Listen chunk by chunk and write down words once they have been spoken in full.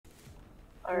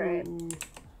Alright.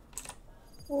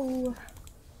 Ooh.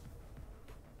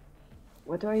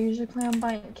 What do I usually play on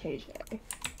buying KJ?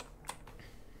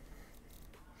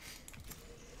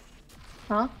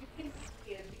 Huh?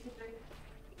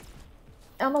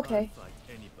 I'm okay. I'll fight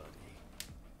anybody.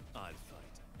 I'll fight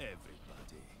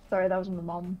everybody. Sorry, that was my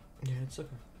mom. Yeah, it's okay.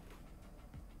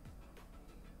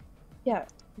 Yeah,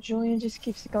 Julian just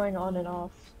keeps going on and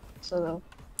off, so...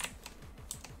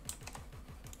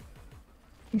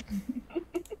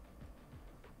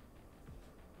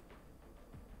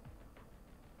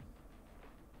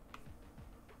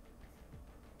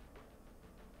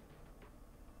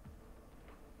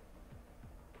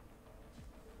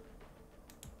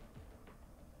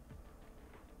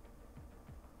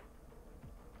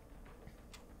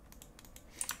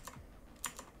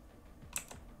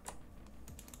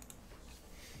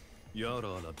 You're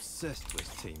all obsessed with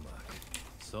teamwork,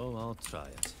 so I'll try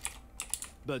it.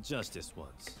 But just this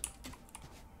once.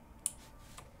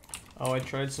 Oh, I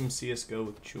tried some CSGO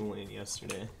with Julian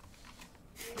yesterday.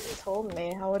 You told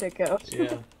me, how would it go?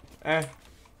 Yeah. I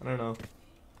don't know.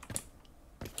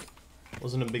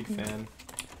 Wasn't a big fan,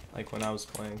 like when I was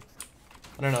playing.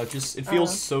 I don't know, it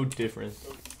feels so different.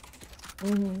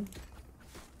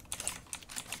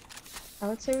 I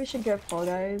would say we should get Fall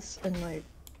Guys and like...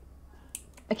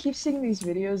 I keep seeing these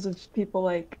videos of people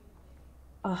like...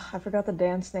 I forgot the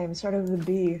dance name, it started with a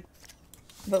B.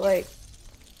 But like...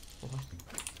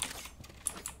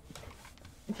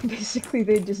 Basically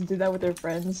they just did that with their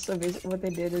friends, so basically what they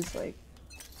did is like...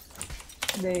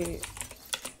 They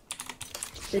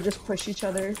just push each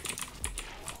other.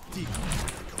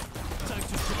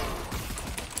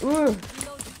 Ooh!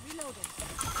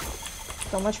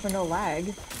 So much for no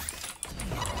lag.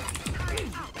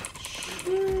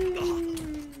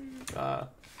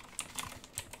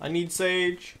 I need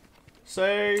Sage.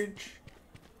 Sage.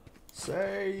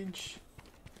 Sage.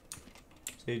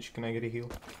 Sage, can I get a heal?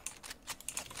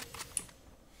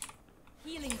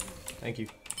 Healing. Thank you.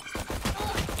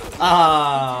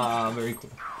 Ah, very cool.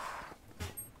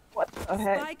 What the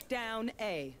heck? Spike down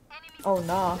A. Oh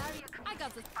nah. I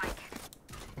got the spike.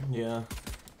 Yeah.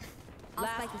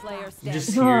 Last player I'm standing.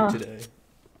 just here today.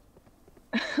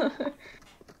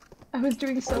 I was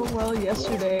doing so well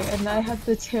yesterday, and I had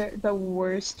the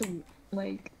worst,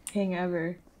 like, ping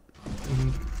ever.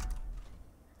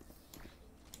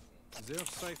 Their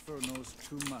cipher knows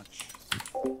too much.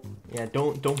 Yeah,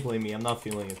 don't blame me. I'm not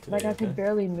feeling it today. Like, I could okay?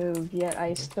 barely move, yet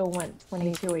I still went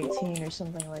 22-18 or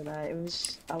something like that.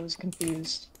 I was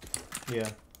confused.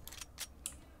 Yeah.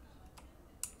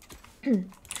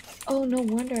 Oh, no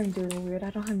wonder I'm doing weird.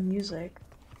 I don't have music.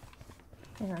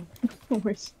 Hang on.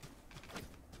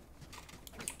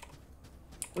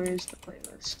 Where's the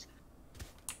playlist?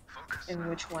 And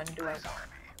which one do I know?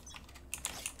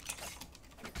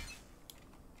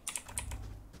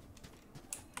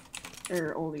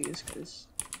 Or oldies, because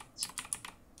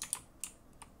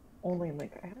only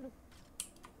link I have.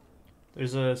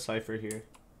 There's a cipher here.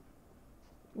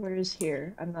 Where is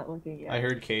here? I'm not looking yet. I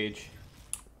heard cage.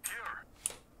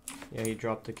 Yeah, he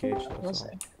dropped the cage. That's We'll all. see.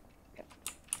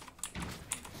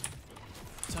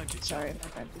 Sorry, my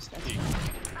friend just got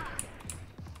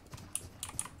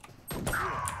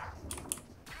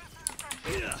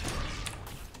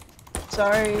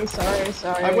Sorry.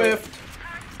 I whiffed.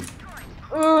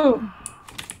 Ooh!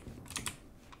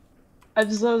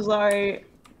 I'm so sorry.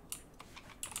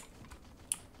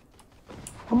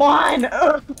 Come on!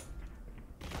 Ugh.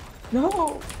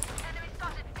 No!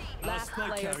 Last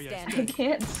player I standing.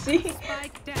 can't see.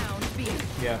 Spike down B.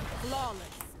 Yeah.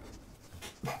 Flawless.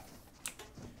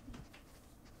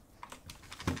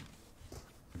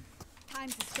 Time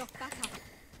to stock back up.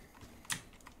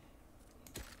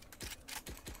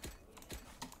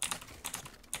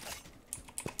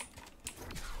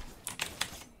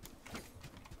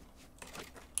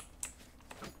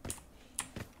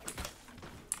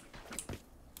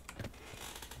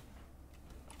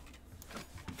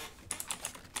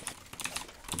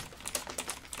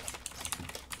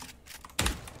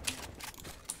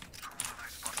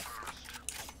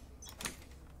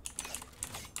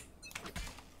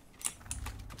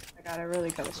 God, I really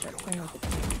gotta start playing with the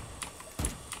team.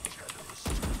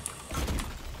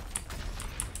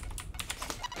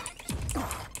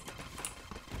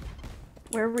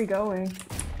 Where are we going?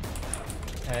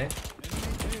 Hey.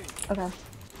 Okay.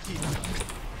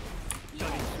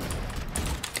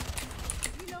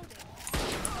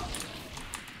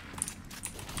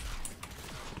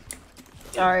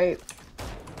 Sorry.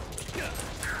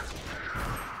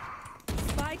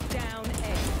 Spike down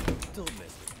A. Don't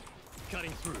miss it.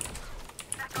 Cutting through.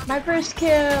 My first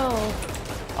kill!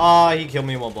 Ah, he killed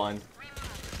me while blind.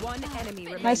 One enemy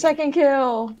remaining. My second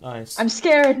kill. Nice. I'm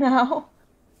scared now.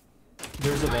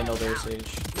 There's a Vandal there,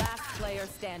 Sage. Last player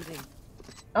standing.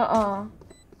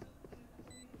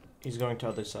 He's going to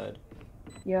other side.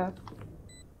 Yeah.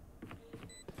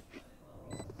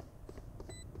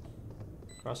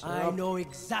 Cross I up. know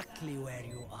exactly where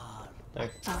you are. There.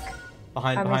 Fuck.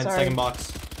 Behind, I'm behind, sorry. second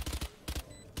box.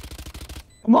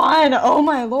 Come on! Oh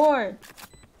my lord!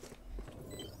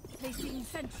 Placing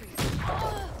sentry.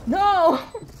 No!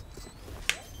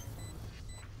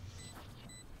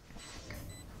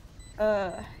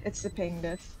 It's the ping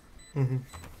diff. Mm-hmm.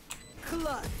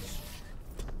 Clutch.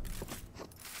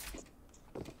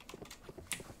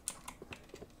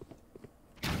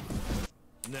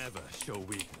 Never show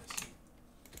weakness.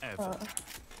 Ever.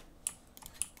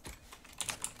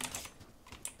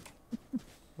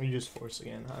 We just force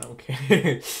again. I don't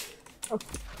care.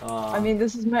 I mean,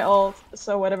 this is my ult,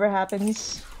 so whatever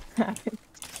happens, happens.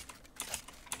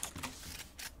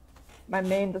 My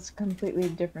main, that's a completely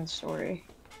different story.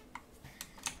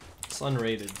 It's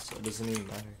unrated, so it doesn't even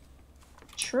matter.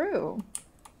 True.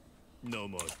 No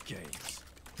more games.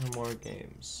 No more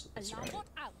games. That's right.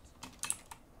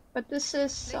 But this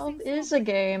is is a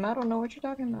game. I don't know what you're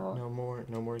talking about. No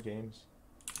more games.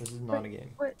 This is not a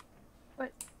game. What?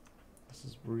 This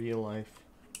is real life.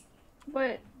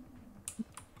 What?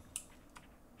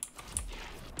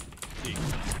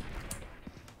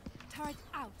 Turret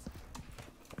out.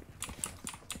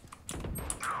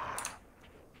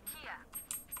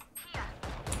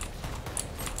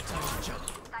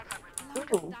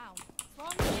 Ooh.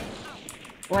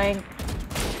 Blank.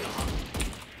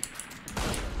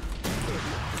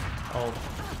 Oh.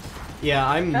 Yeah,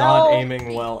 I'm not No.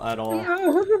 aiming well at all.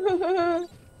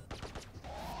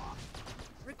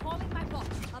 Recalling my bot.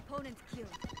 Opponent killed.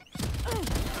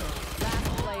 Last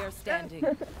player standing.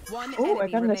 One Oh, I enemy got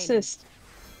an remaining. assist.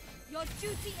 Your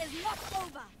duty is not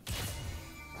over.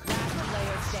 Last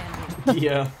player standing.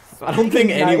 Yeah. I don't think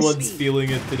Nice. anyone's feeling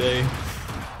it today.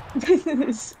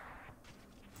 This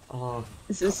Oh.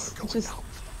 is just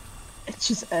it's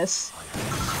just S.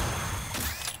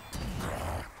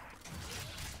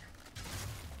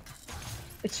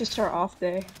 It's just our off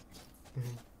day.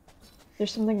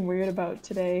 There's something weird about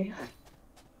today.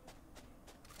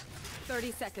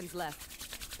 30 seconds left.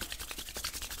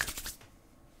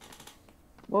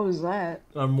 What was that?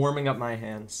 I'm warming up my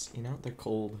hands. You know, they're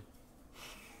cold.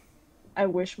 I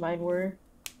wish mine were.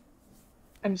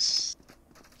 It's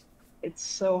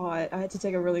so hot. I had to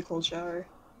take a really cold shower.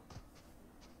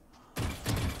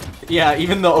 Yeah,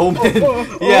 even the Omen.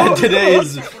 Yeah, today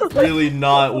is really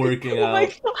not working Oh my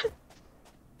out. god!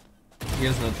 He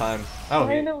has no time. Oh,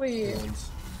 he Finally! wins.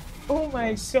 Oh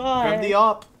my Grab the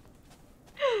god!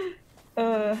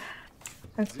 op.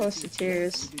 I'm close to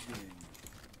tears.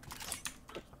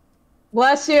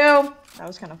 Bless you! That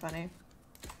was kind of funny.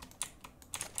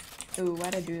 Ooh,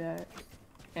 why'd I do that?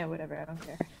 Yeah, whatever, I don't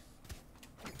care.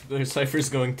 The Cypher's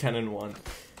going 10-1.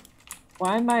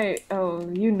 Why am I- oh,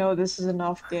 you know this is an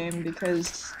off game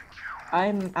because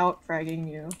I'm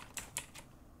out-fragging you.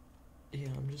 Yeah,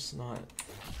 I'm just not.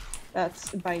 That's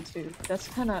by 2. That's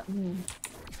kinda-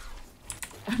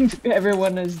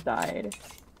 Everyone has died.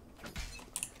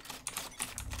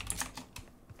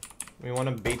 We want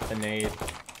to bait the nade.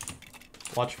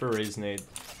 Watch for Ray's nade.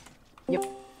 Yep.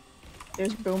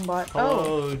 There's Boombot. Oh!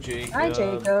 Hello, Jacob. Hi,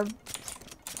 Jacob.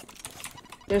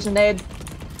 There's a nade.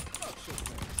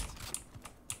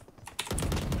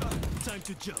 Time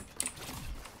to jump.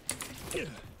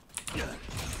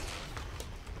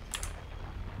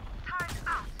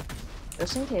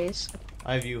 Just in case.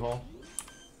 I have U-Haul.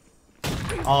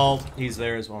 Oh, he's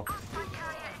there as well.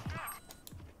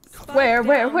 Where?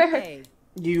 Down Where? A.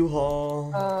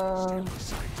 U-Haul.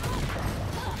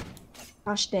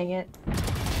 Gosh dang it.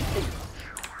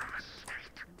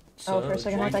 Oh, for a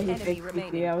second I thought he Enemy faked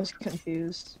remaining. PP. I was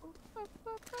confused.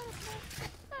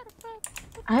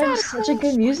 I have such a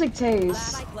good music taste.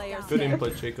 Last player Good standing.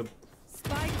 input, Jacob.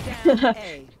 Spike down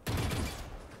A.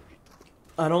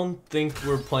 I don't think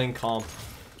we're playing comp.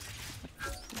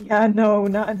 Yeah, no,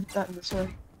 not in this way.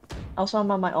 Also, I'm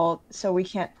on my ult, so we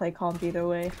can't play comp either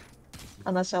way.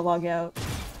 Unless I log out.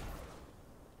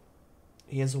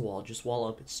 He has a wall. Just wall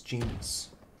up. It's genius.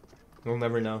 We'll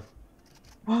never know.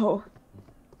 Whoa.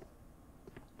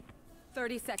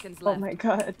 30 seconds Oh left. my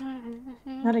god.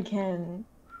 Not again.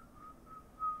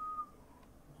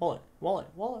 Wallet. Wallet.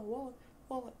 Wallet. Wallet.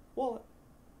 Wallet. Wallet.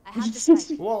 I have the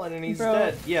spike. Wallet, and he's Bro.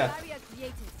 dead. Yeah. Barrier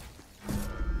created. There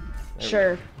we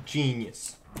Sure. go.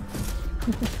 Genius.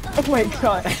 Oh my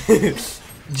god.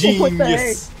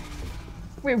 Genius.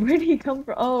 Wait, where did he come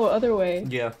from? Oh, other way.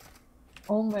 Yeah.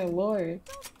 Oh my lord.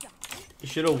 You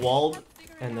should have walled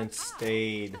and then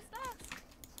stayed.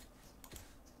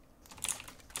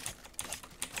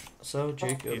 So,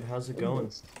 Jacob, how's it going?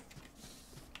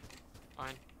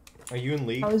 Fine. Are you in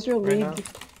league? How was your right league? now?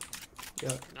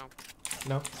 Yeah. No,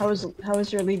 No? How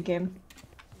was your league game?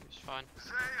 it's fine.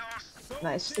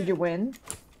 Nice. Did you win?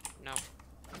 No.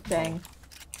 Dang.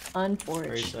 Very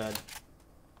Unfortunate. sad.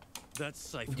 That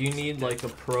cipher. Do you need like a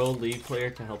pro league player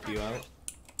to help you out?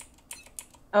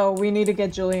 Oh, we need to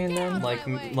get Julian then. Like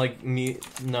me?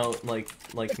 No,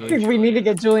 like me. We need to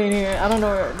get Julian here. I don't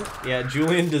know. Yeah,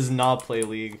 Julian does not play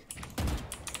league.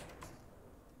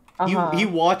 He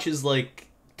watches like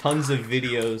tons of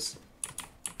videos,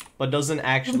 but doesn't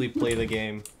actually play the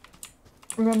game.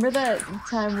 Remember that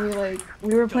time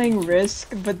we were playing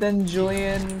Risk, but then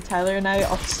Julian, Tyler, and I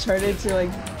all started to like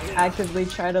actively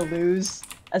try to lose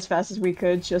as fast as we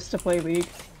could just to play League.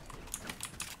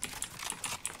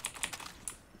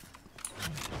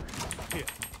 Here.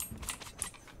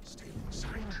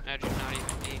 Imagine not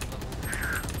even being level.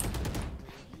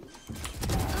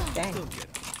 Dang. Go get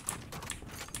it.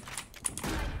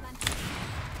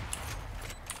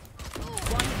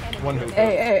 One hookah.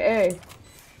 Hey.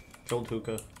 Killed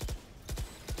hookah.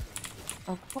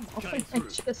 Oh, come on. Cutting through.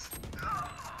 Just...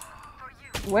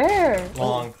 Where?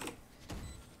 Long.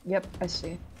 Yep, I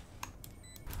see.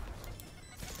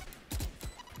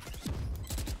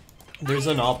 There's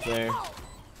an op there.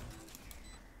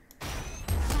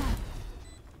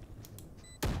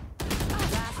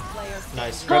 Last player standing.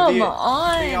 Nice. Grab Come the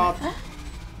on! op.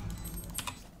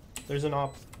 There's an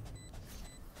op.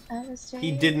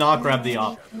 He did not grab the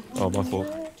op. Oh, my fault.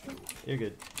 You're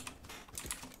good.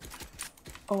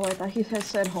 Oh, I thought he had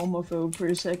said homophobe for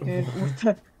a second. What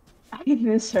the? I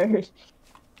misheard.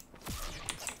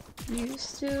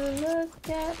 Used to look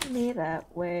at me that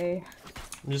way.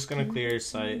 I'm just gonna clear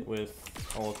site with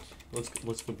alt.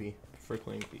 Let's go B for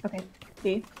playing B. Okay,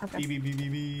 B. Okay. B B B B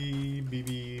B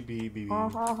B B B B. Ha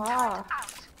ha ha.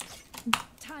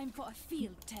 Time for a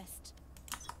field test.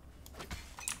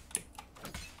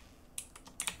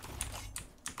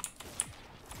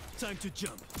 Time to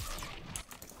jump.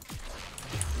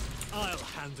 I'll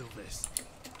handle this.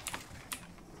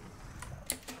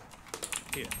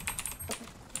 Here.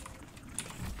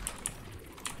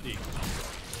 Dig.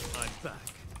 I'm back.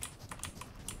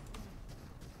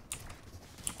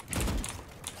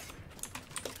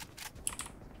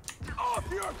 Off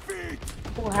your feet!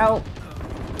 Oh, help.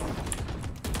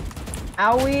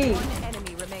 Owie. One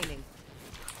enemy remaining.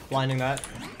 Blinding that.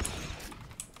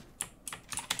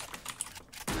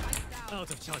 Out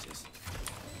of charges.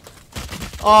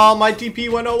 Oh, my TP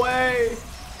went away.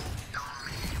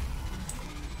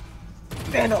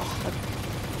 Vandal.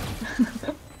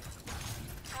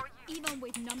 Even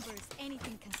with numbers,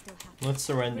 anything can still happen. Let's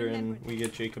surrender and we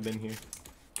get Jacob in here.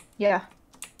 Yeah.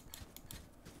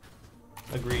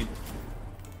 Agreed.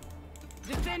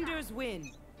 Defenders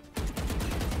win.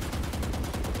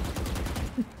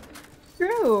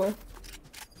 True.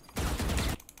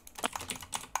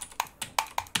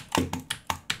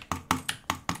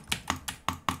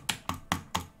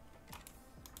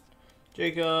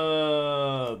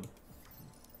 Jacob.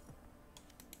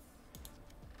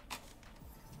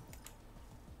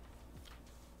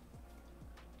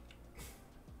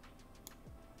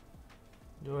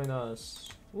 Join us.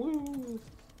 Woo.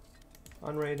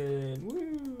 Unrated.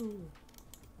 Woo.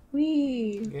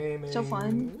 Wee. Gaming. So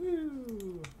fun.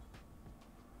 Woo.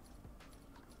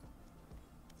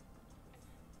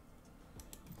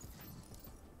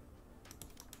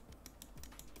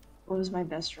 What was my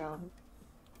best round?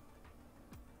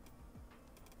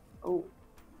 Oh,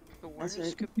 But where That's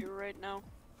is it. Kabir right now?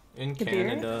 In Kabir?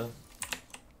 Canada.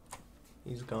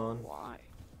 He's gone. Why?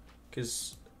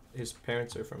 Because his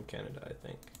parents are from Canada, I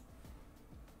think.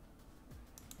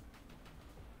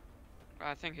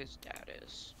 I think his dad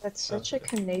is. that's such a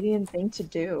Canadian thing to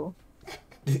do.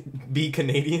 Be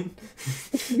Canadian?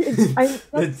 That's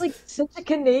That's- like such a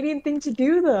Canadian thing to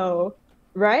do, though,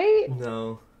 right?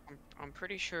 No. I'm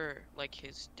pretty sure like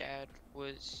his dad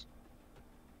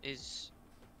is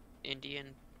Indian,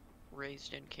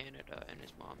 raised in Canada, and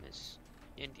his mom is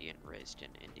Indian, raised in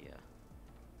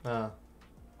India.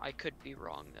 I could be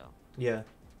wrong though. Yeah.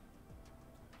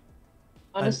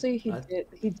 Honestly, I-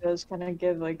 he does kind of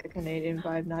give like a Canadian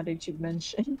vibe now that you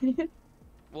mention it.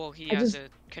 Well, he I has just- a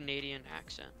Canadian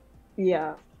accent.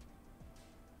 Yeah.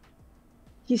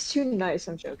 He's too nice,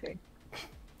 I'm joking.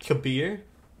 Kabir?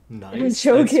 Nice. I'm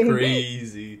joking. That's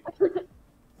crazy.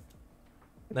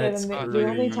 That's the crazy.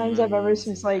 only times I've ever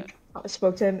since crazy. like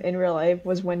spoke to him in real life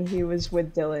was when he was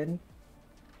with Dylan.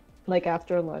 Like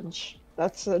after lunch.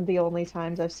 That's the only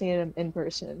times I've seen him in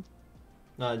person.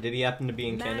 Did he happen to be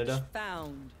in Canada?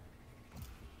 Found.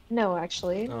 No,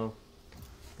 actually. Oh.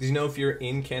 Because you know, if you're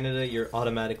in Canada, you're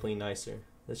automatically nicer.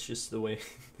 That's just the way.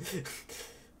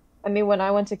 I mean, when I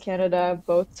went to Canada,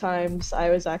 both times I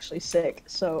was actually sick,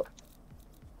 so...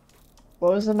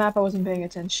 What was the map? I wasn't paying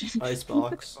attention.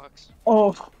 Icebox.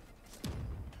 Oh.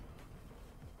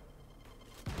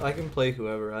 I can play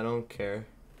whoever, I don't care.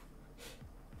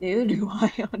 Dude,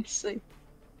 why, honestly?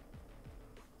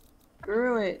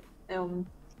 Screw it.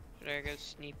 Should I go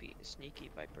sneaky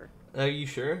Viper? Are you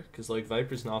sure? Because, like,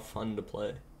 Viper's not fun to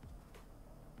play.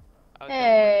 Oh,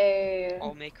 Hey.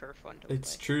 I'll make her fun to play.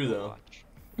 It's true, You'll though. Watch.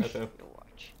 Okay. You'll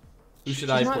watch. Who should She's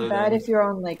I not play bad then? if you're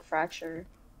on, like, Fracture.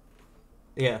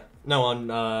 Yeah. No,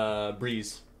 on,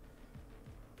 Breeze.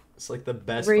 It's, like, the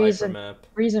best Breeze Viper and- map.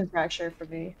 Breeze and Fracture for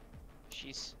me.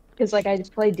 She's Because, like, I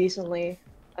just play decently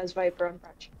as Viper on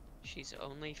Fracture. she's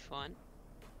only fun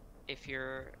if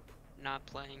you're not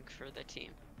playing for the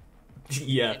team.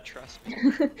 Yeah. And trust me.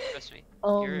 Trust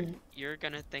me. You're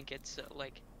gonna think it's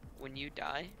like when you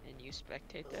die and you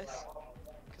spectate this.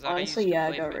 Honestly,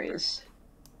 yeah, go Raze.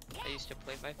 I used to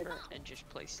play Viper and just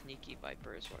play sneaky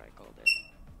Viper is what I called it.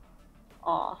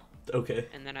 Aw. Okay.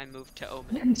 And then I moved to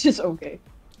Omen. Just okay.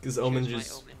 Because She Omen's was my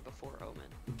just Omen before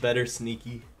Omen. better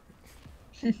sneaky.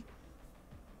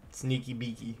 Sneaky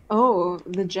beaky. Oh,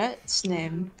 the Jet's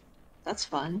name. That's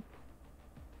fun.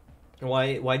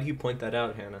 Why do you point that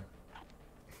out, Hannah?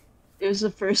 It was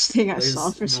the first thing I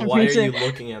saw for some why reason. are you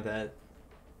looking at that?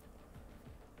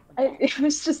 It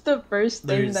was just the first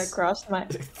thing that crossed my...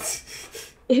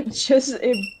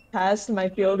 It passed my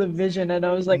field of vision and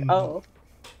I was like, oh.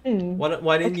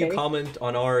 Why didn't you Okay. comment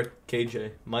on our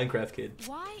KJ, Minecraft kid?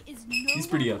 Why is He's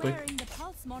pretty epic.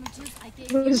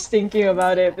 I was thinking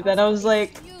about it, but then I was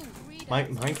like...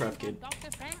 Minecraft kid.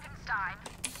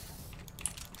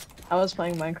 I was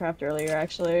playing Minecraft earlier,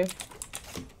 actually.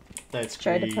 That's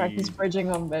Tried crazy. to practice bridging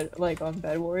on Bed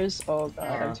Wars. Oh god,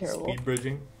 I'm terrible. Speed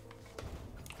bridging.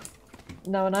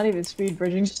 No, not even speed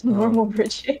bridging, just normal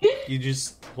bridging. You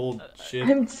just hold shit.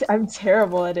 I'm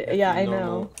terrible at it. Yeah, I know.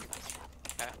 Normal.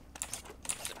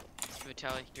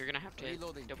 Vitaly, you're gonna have to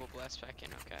double blast back in,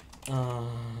 okay?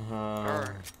 Or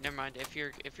Or never mind. If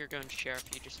you're going sheriff,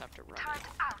 you just have to run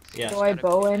it. yeah. Do I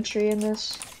bow entry in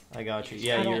this? I got you.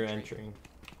 Yeah, I don't- you're entering.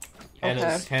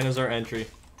 Okay. Hannah's our entry.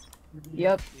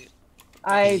 Yep.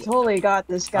 I totally got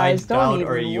this, guys. I Don't doubt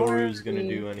our even Yoru's worry. gonna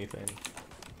do anything.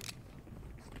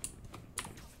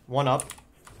 One up.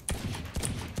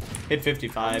 Hit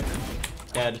 55.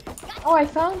 Dead. Oh, I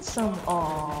found some.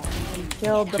 Oh, I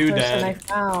killed the Two person dead. I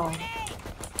found.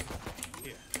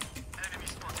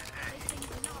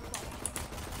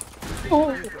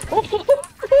 Oh.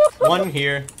 One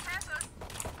here.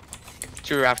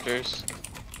 2 rafters.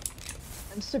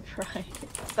 I'm surprised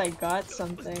I got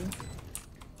something.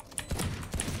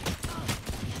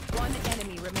 One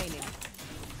enemy remaining.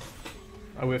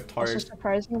 I whiffed Also, hard.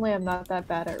 surprisingly, I'm not that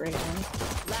bad at raining.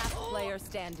 Last player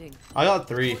standing. I got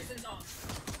 3.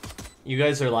 You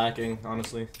guys are lacking,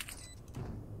 honestly.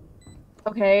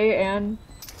 Okay, and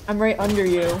I'm right under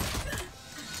you.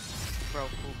 Bro,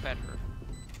 who fed her?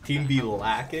 Team be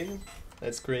lacking?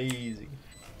 That's crazy.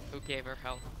 Who gave her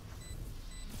health?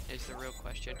 Is the real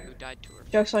question. Who died to her?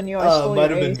 Joke's on you, I stole Might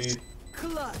your have been ace. me.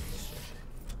 Clutch.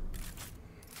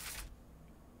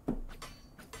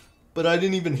 But I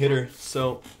didn't even hit her,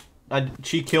 so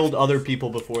she killed other people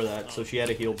before that, so she had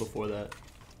to heal before that.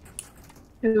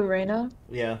 Who, Reyna?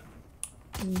 Yeah.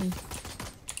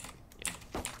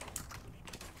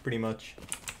 Pretty much.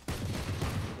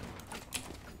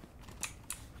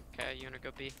 Okay, you wanna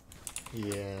go B?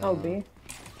 Yeah. Oh, B.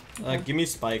 Give me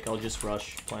spike, I'll just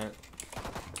rush plant.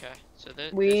 Okay, so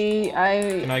this.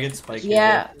 Can I get spike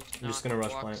Yeah. here? I'm just gonna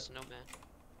rush plant. Snowman.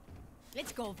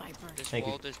 Let's go, Viper. This Thank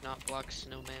wall you. does not block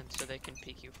snowman, so they can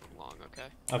peek you from long. Okay.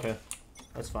 Okay.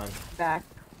 That's fine. Back.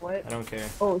 What? I don't care.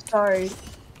 Oh, sorry.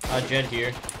 Jet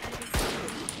here.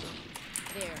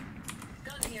 There.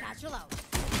 Satchel out.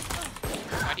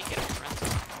 How do you get a friend?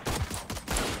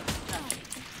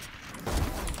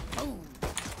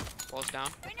 Walls down.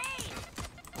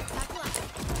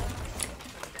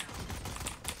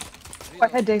 I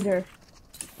had digged her.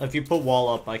 If you put wall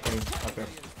up, I can. Okay.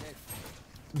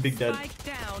 Big dead. Spike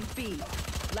down B.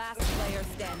 Last player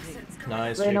standing.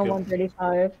 Nice, Reyna Jacob.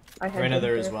 135. I had Reyna digged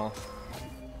there her. as well.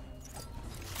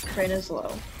 Reyna's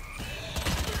low.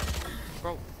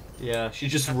 Bro. Yeah, she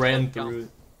just That's ran so dumb. through it.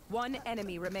 One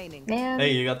enemy remaining. Man.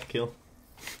 Hey, you got the kill.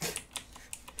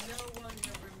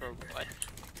 Bro, what?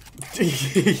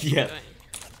 Yeah. Doing?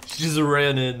 She just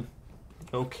ran in.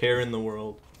 No care in the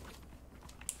world.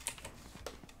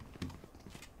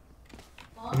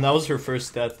 And that was her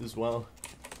first death as well.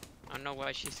 don't know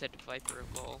why she said Viper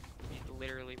lol. You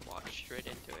literally walked straight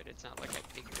into it. It's not like I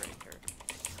peeked right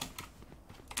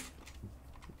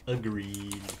her.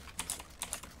 Agreed.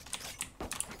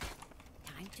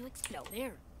 Time to explode.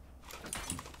 There.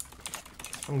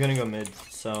 I'm gonna go mid,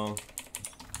 so...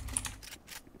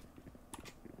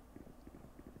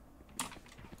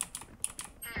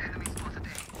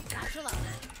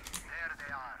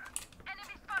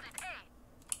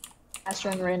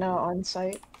 Astra and Reyna on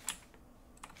site.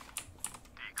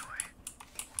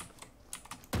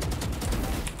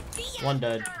 One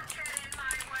dead.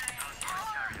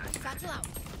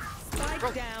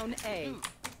 Spike down A.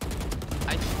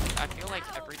 I feel like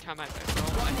every time I echo,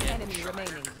 I One get enemy shot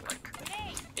remaining. like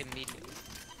immediately.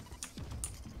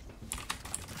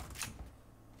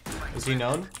 Is he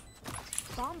known?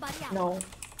 Bomb buddy out. No.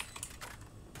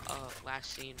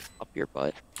 Last scene up your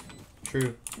butt.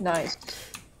 True. Nice.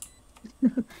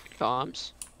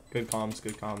 Comms. Good comms,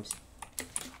 good comms.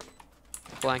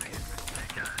 Blank.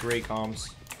 Great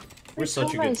comms. We're There's such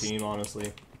so a good much- team,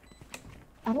 honestly.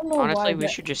 I don't know Honestly, why. we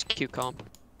should just Q comp.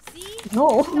 See?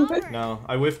 No. No,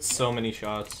 I whiffed so many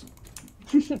shots.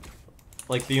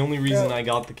 Like, the only reason Bro. I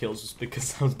got the kills was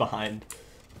because I was behind.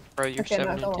 Bro, you're Okay, no,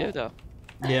 7 and no. 2 though.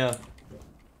 Yeah.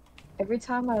 Every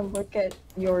time I look at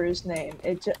yours name,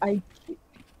 I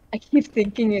keep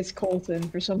thinking it's Colton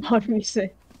for some odd reason.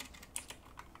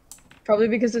 Probably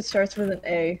because it starts with an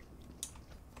A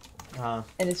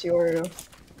and it's Yoru.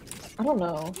 I don't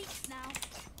know. Weeks now.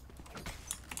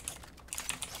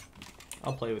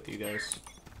 I'll play with you guys.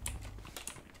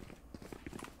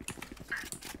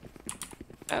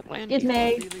 That land. It's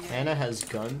default. me. Anna has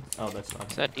gun. Oh, that's not.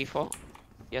 Is that default?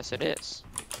 Yes, it is.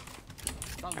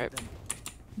 Alright.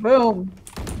 Boom.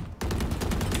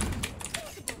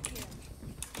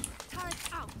 Turret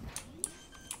out.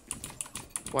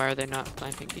 Why are they not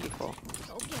planting default?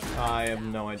 Okay. I have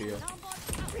no idea.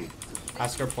 Soundboard out.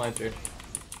 Ask our planter.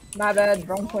 My bad.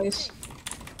 Wrong place.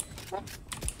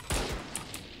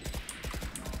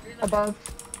 Above.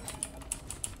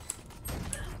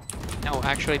 No,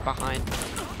 actually behind.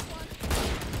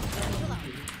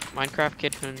 Minecraft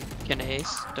kid can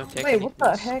ace. Don't take Wait, any what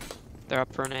the hits. heck? They're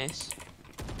up for an ace.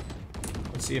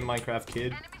 Let's see a Minecraft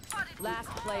kid. Last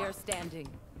player standing.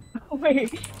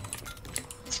 Wait.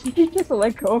 Did you just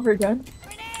let go of her gun?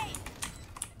 Grenade.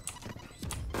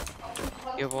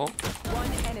 You will?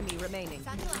 One enemy remaining.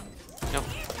 Satchel out. No.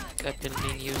 That didn't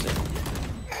mean use it.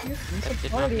 That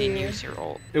did not Party. mean use your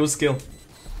ult. It was skill.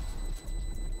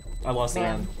 I lost the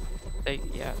Man. round.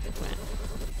 Yeah, it went.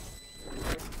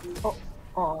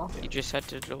 Aw. You just had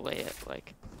to delay it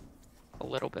like a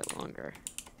little bit longer.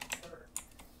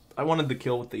 I wanted the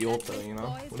kill with the ult though, you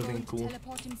know? Boy's Would have been going to cool.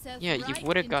 teleport himself Yeah, you right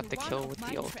would have got into the one kill of with my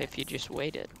the ult if you traps. just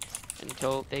waited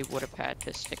until they would have had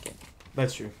to stick it.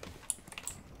 That's true.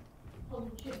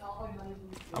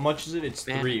 How much is it? It's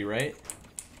Man. 3, right?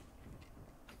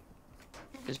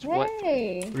 Is what?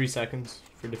 Hey. 3 seconds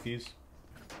for defuse.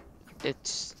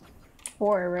 It's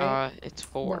 4, right? it's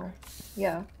 4. No.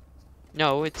 Yeah.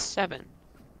 No, it's 7.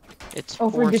 It's Oh,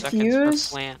 for 4 seconds diffuse?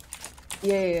 for plant.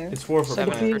 Yeah, yeah, yeah. It's 4 for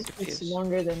Seven. plant. Diffuse, for it's diffuse.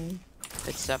 longer than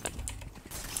It's 7.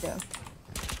 yeah.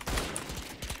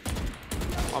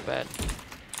 My bad.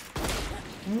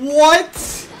 What?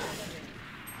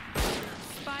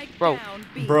 Spike Bro. down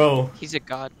B. Bro, He's a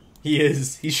god. he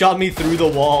is. He shot me through the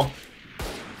wall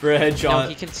for a No, headshot.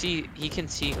 he can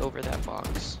see over that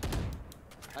box.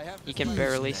 He can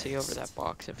barely see over that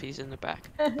box if he's in the back.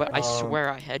 But I swear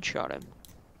I headshot him.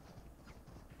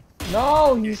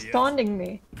 No, he's taunting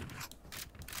me.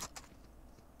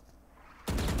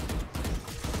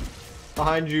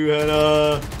 Behind you,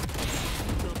 Hannah.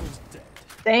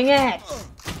 Dang it!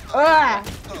 Ah!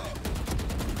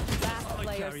 Last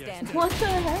player standing. What the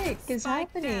heck is Spike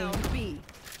happening? down B.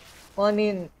 Well, I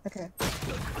mean, okay. Bro,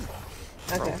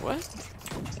 Okay. what? I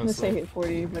was gonna say hit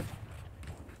 40, but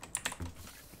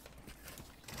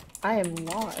I am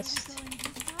lost. Going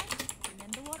this time?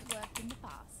 Remember what worked in the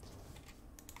past.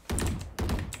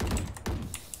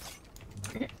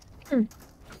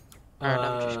 Alright,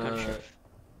 I'm just gonna shoot.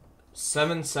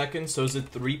 7 seconds, so is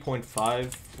it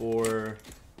 3.5 for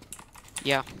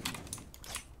Yeah,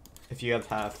 if you have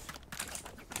half?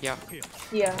 yeah.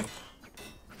 Yeah.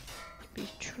 Be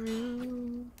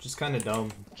true. Just kind of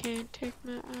dumb. Can't take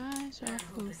my eyes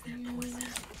off of you.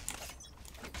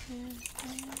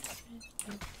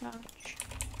 Touch.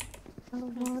 I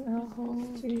wanna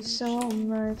hold you so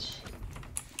much.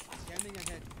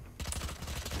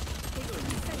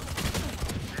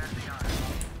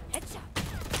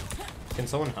 Headshot. Can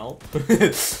someone help?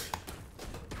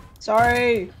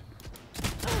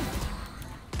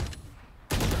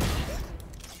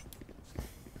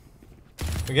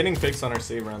 We're getting fixed on our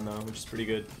save round though, which is pretty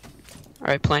good.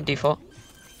 Alright, plant default.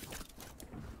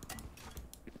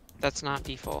 That's not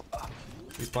default.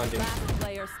 He's planting Last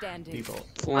player standing. default.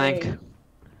 Flank. Hey.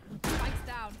 Spikes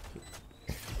down.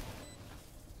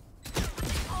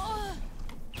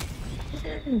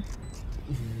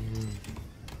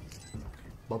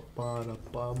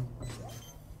 Ba-ba-da-bum.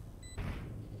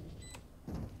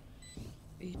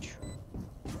 Beach.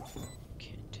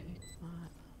 Can't take my...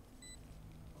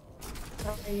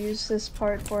 I use this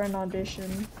part for an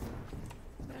audition.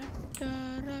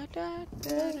 Never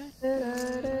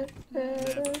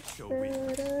show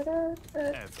weakness.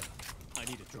 Ever. I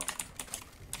need a drop.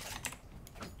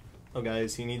 Oh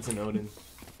guys, he needs an Odin.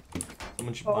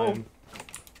 Someone should Oh. buy him.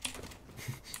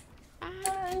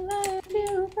 I love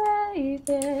you,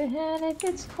 baby, and if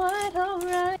it's quite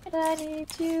alright, I need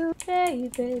you,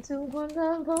 baby, to one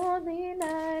the lonely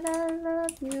night. I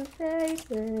love you,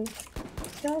 baby.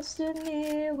 Trust in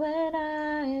me when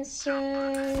I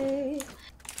say,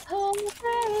 oh,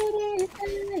 baby,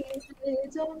 baby,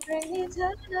 don't bring me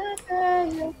down,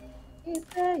 baby.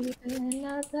 Baby,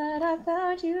 now that I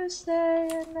found you, stay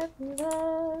and let me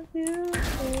love you,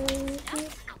 baby.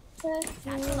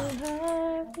 Let me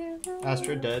love you.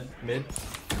 Astra dead, mid.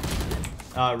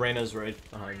 Reyna's right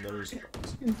behind those.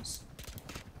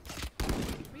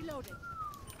 Reloading.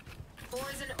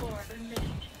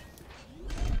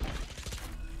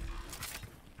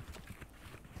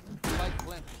 Spike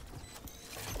planted.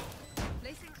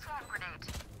 Placing swarm grenade.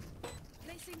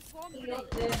 Placing swarm grenade.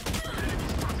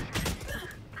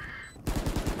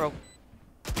 Bro.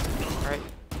 Alright.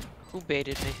 Who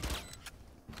baited me?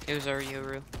 It was our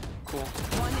Yoru. Cool.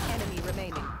 One enemy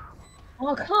remaining.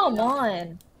 Oh, come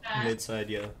on. Mid side,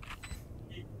 yeah.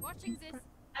 Watching this.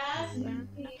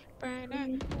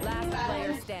 Last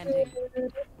player standing.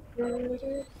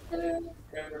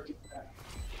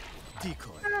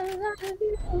 Decoy. I love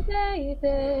you,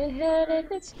 baby, and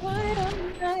if it's quite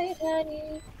alright, I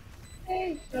need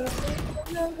baby.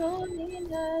 I'm lonely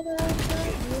night, I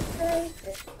love you,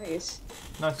 baby. Nice.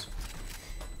 Nice.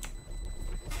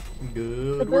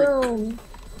 Good work. Kaboom.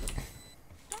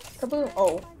 Kaboom.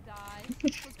 Oh.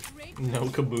 No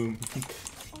kaboom.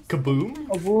 Kaboom?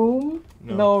 Kaboom.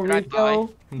 No. No, Did I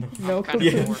Rico. No. No Kind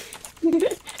Yeah. of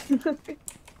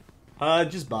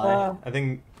bored. Just buy. I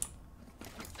think.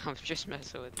 I was just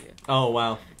messing with you. Oh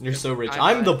wow, you're so rich.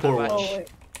 I I'm the buy- poor I buy- one. Oh, wait.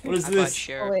 What is I bought this?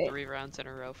 share Oh, wait. 3 rounds in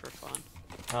a row for fun,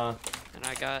 Uh, and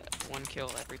I got 1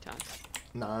 kill every time.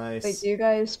 nice. Wait, do you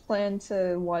guys plan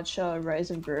to watch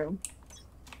Rise of Gru?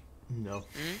 No,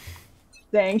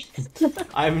 Dang.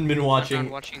 I haven't been I'm watching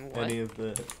watching what? any of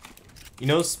the. You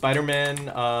know, Spider-Man.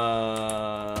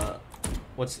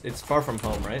 It's Far From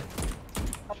Home, right?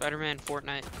 Spider-Man,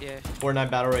 Fortnite, yeah.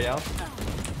 Fortnite Battle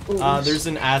Royale. There's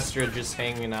an Astra just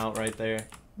hanging out right there.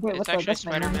 Wait, It's what the? actually That's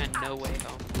my name. Spider-Man No Way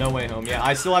Home. No Way Home. Yeah,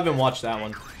 I still haven't watched that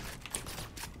one.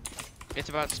 It's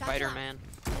about Spider-Man.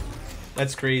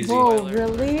 That's crazy. Whoa, Spoiler.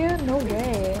 really? No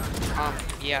way.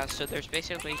 Yeah, so there's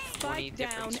basically 20 Spike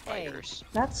different down A. spiders.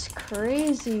 That's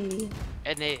crazy.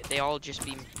 And they all just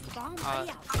be Bomb Uh, ready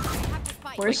out. I have the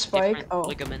spike. Where's Spike? different Oh.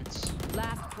 ligaments.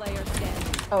 Last player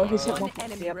standing. Oh, he's hit One one.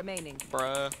 enemy Yep. remaining.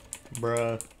 Bruh.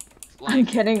 Bruh. I'm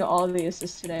Flank. getting all the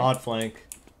assists today. Hot flank.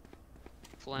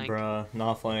 Flank. Bruh.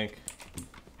 Not flank.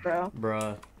 Bro.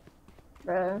 Bruh.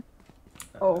 Bruh.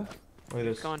 Oh. Look at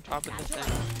this. Go on top of the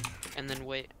thing. And then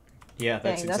wait. Yeah,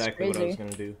 that's Dang, that's exactly what I was crazy.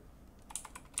 gonna do.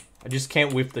 I just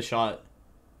can't whip the shot.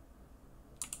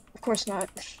 Of course not.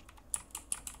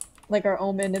 Like our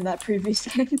Omen in that previous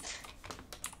game.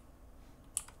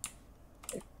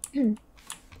 I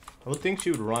would think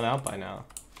she would run out by now.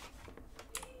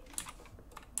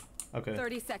 Okay.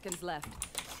 30 seconds left.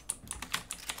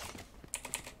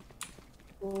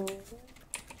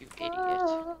 You idiot.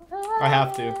 I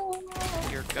have to.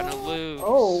 You're gonna lose.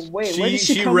 Oh, wait, where She did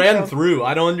she come ran from? through.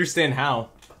 I don't understand how.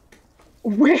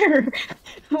 Where?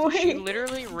 She Wait.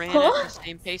 literally ran Huh? at the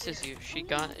same pace as you. She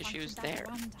was there.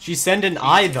 She sent an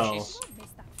eye though. She's-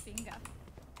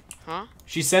 Huh?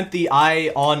 She sent the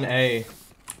eye on A,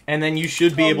 and then you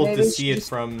should be Oh, able to maybe see it she's-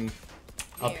 from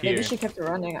up Maybe here. she kept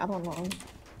running. I don't know.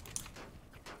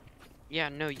 Yeah,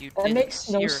 no, you That didn't makes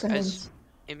see no her sense.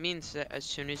 it means that as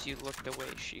soon as you looked away,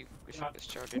 she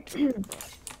started to run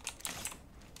across.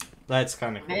 That's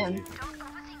kind of crazy. Man.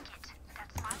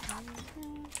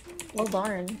 Well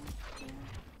darn.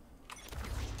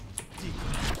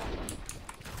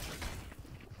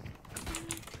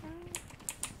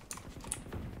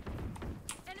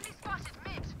 Enemy spotted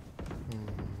mid.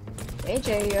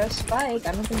 AJ, you're a Spike.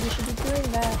 I don't think you should be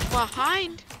doing that.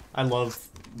 Behind! I love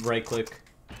right click.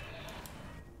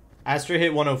 Astra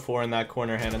hit 104 in that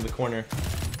corner hand in the corner.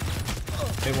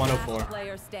 Hit 104. Last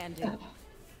player standing.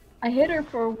 I hit her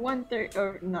for 130,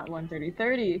 or not 130,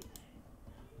 30.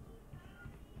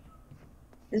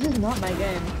 This is not my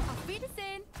game. Auf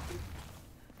Wiedersehen.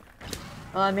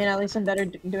 Well, I mean, at least I'm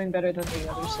doing better than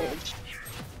the other Sage.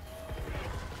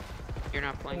 You're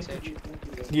not playing Sage.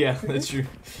 Yeah, that's true.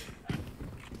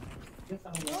 No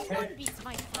one beats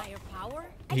my firepower.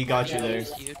 He got you there.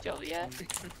 Used util yet?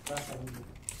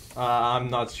 I'm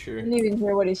not I sure. didn't even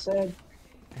hear what he said.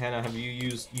 Hannah, have you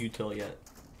used util yet?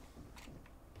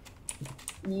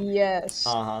 Yes.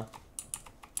 Uh-huh.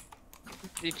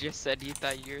 You just said you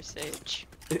thought you were Sage.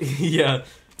 Yeah.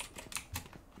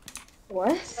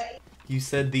 What? You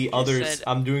said the You others. said-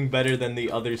 I'm doing better than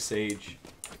the other Sage.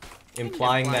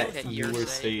 Implying Implying that that you you're were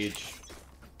Sage. Sage.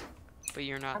 But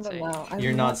you're I not don't Sage. know. I'm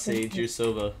You're not Sage, thinking- you're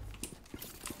Sova.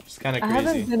 It's kind of I crazy.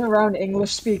 haven't been around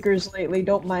English speakers lately,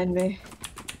 don't mind me.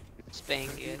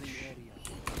 Spanglish.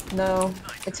 No,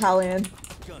 Italian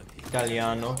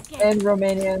Italiano. and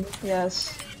Romanian,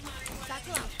 yes.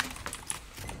 Satchel out.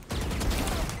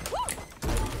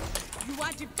 You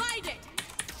are divided.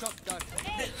 Shotgun.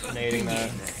 Nading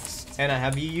that. Hannah,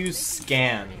 have you used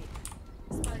scan?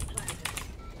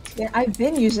 Yeah, I've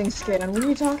been using Scan. What are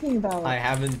you talking about? I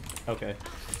haven't. Okay.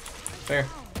 Fair.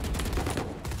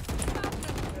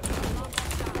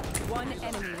 One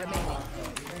enemy remaining.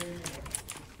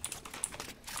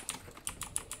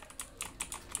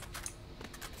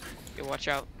 Yo, watch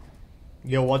out.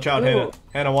 Yo, watch out, Ooh. Hannah.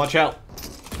 Hannah, watch out.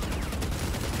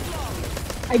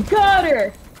 I got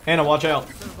her! Hannah, watch out.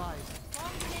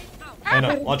 Out.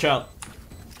 Hannah, watch out.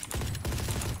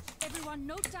 Everyone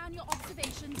note down your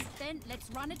observations, then let's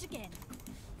run it again.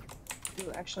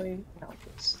 Ooh, actually, no,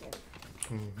 it's...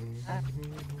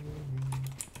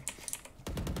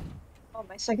 Oh,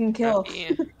 my second kill. Oh,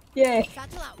 Ian. Yay!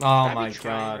 Satchel out. Oh I'd be my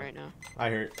trying god. Right now. I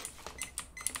hurt.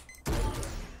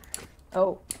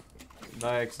 Oh,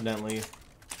 I accidentally.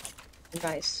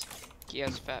 nice. He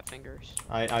has fat fingers.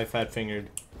 I fat fingered.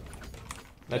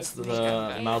 That's He's got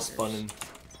the fat mouse fingers. button.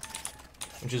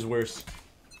 Which is worse.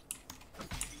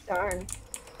 Darn.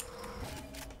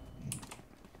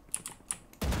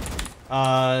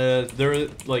 They're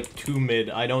like 2 mid.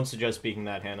 I don't suggest peeking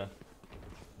that, Hannah.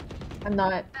 I'm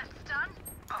not.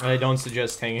 I don't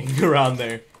suggest hanging around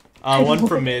there. One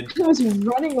for mid. I was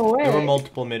running away. There were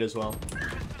multiple mid as well.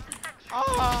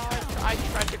 Oh, I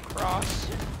tried to cross.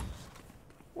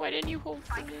 Why didn't you hold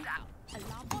for me?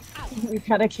 Alarm bot out. We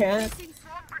kinda can't. Placing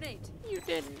swarm grenade. You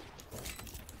didn't.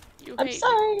 You I'm hate me.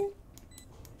 sorry.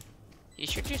 You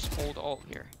should just hold alt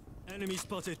here. Enemy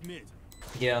spotted mid.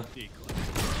 Yeah. Decoy.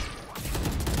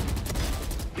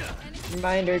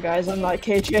 Reminder, guys, I'm not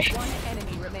KJ. One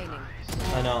enemy remaining.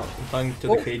 I know. I'm talking to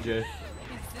the KJ.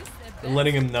 I'm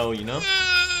letting him know, you know?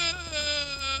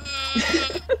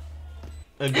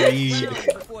 Agreed.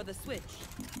 Before the switch.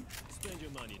 Spend your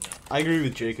money now. I agree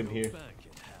with Jacob here. Back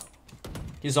in hell.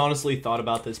 He's honestly thought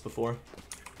about this before.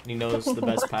 And he knows the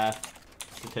best path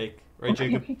to take. Right,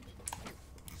 Jacob?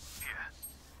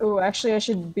 Oh, actually, I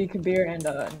should be Kabir and,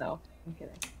 no. I'm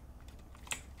kidding.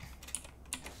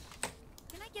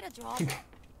 Can I get a drop?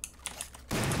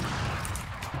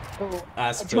 Oh,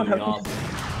 Ask I for don't the have-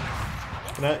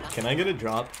 drop. Can I get a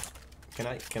drop? Can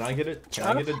I get it? Can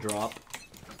I get a drop?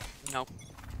 No.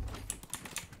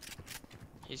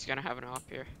 He's gonna have an op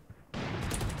here.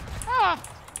 Ah!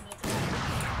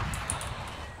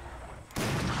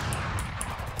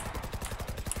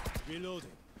 Reloading.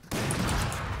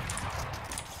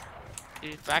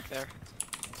 He's back there.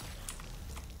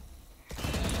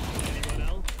 Anyone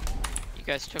else? You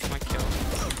guys took my kill.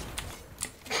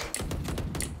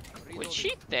 Was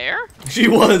she there? She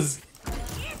was!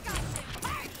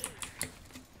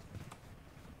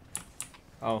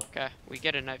 Oh, Okay, we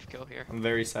get a knife kill here. I'm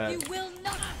very sad. You will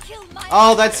not kill my.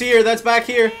 Oh, that's here! That's back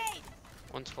here!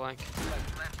 One's flank.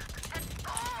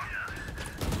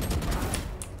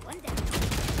 One down.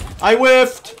 I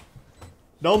whiffed!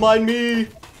 Don't mind me!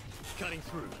 Cutting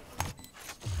through.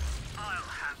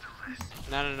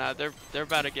 No, they're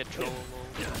about to get trolled.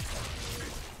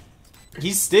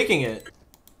 He's sticking it.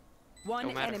 One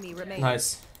Don't matter. enemy remaining.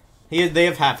 Nice. They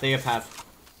have half, they have half.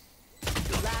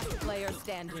 Last player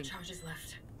standing. Charges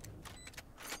left.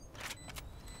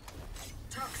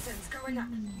 Toxins going up.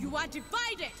 You are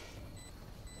divided.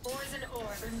 Poison orb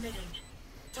emitting.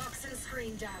 Toxin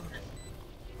screen down.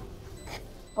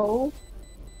 oh.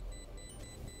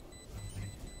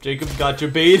 Jacob got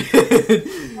jebaited.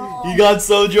 You got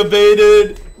so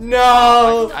jebaited.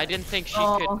 No! I didn't think she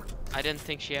Oh. could. I didn't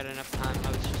think she had enough time. I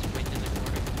was just waiting in the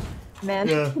corner. Man.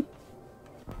 Yeah.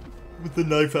 With the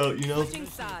knife out, you know? Switching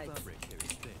sides. Fabric here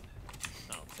is thin.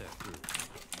 I'll tear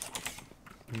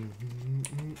through.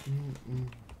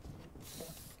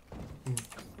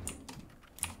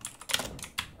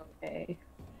 Okay.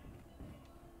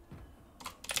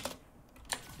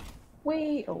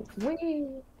 Wait, oh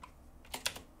wait.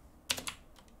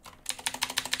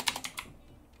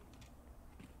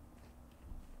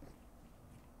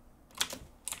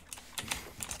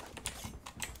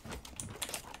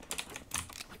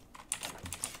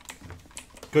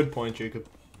 Good point, Jacob.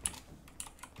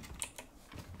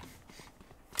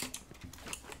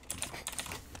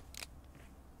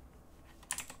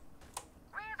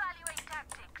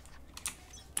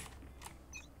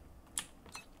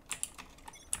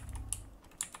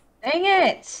 Dang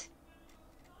it!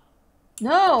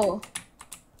 No!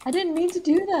 I didn't mean to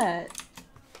do that.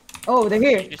 Oh, they're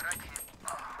here.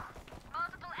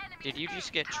 Did you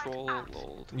just get troll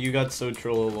old? You got so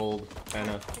troll old,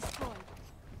 Anna.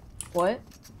 What?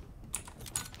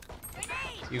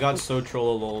 You got so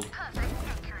troll old.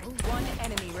 One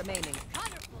enemy remaining.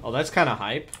 Oh, that's kind of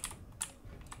hype.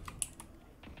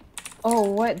 Oh,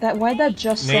 what? Why'd that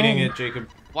just Nading send? it, Jacob.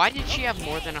 Why did she have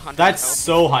more than 100 That's health?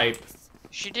 so hype.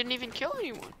 She didn't even kill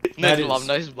anyone. That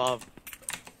Nice is- mob.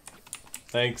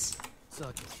 Thanks. Oh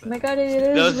my god, it is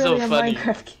That was so really a funny.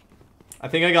 Minecraft game. I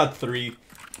think I got 3,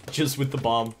 just with the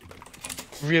bomb.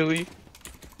 Really?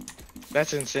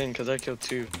 That's insane, because I killed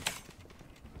 2.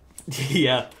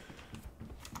 Yeah.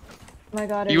 Oh my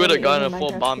god, it You would have really gotten is a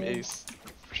full Minecraft bomb game. ace.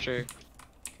 For sure.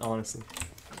 Honestly.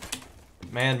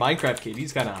 Man, Minecraft Kid,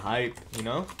 he's kind of hype, you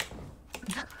know?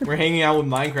 We're hanging out with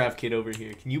Minecraft Kid over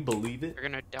here. Can you believe it? You're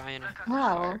gonna die in a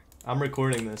Wow. fire. I'm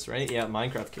recording this, right? Yeah,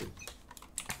 Minecraft Kid.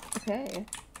 Okay.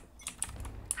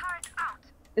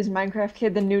 Is Minecraft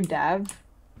Kid the new dab?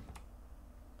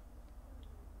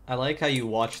 I like how you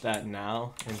watch that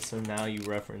now, and so now you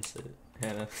reference it,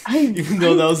 Hannah. I- Even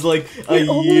though that was like a It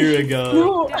only- year ago.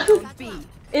 No,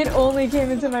 it only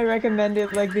came into my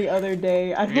recommended like the other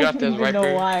day. I You don't got this, even know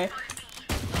Viper. why.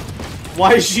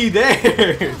 Why is she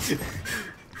there?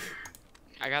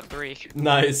 I got 3.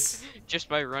 Nice. Just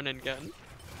by run and gun.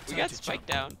 We got spiked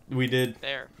down. We did.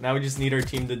 There. Now we just need our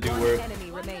team to do One work.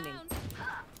 enemy remaining.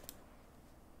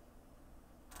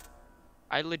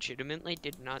 I legitimately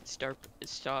did not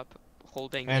stop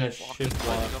holding And the a walking shift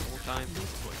button block. the whole time.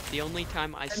 The only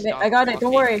time I I stopped got it,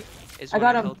 don't walking worry. is I when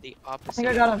got I him. held the I opposite. think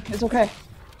I got him. It's okay.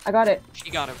 I got it.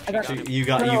 She got him. I She got got him. You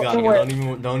got No, it. don't worry.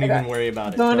 Don't I even got- worry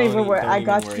about it. Don't even worry. don't I even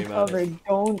got worry you about it.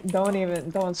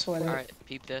 covered. Don't sweat it. Alright,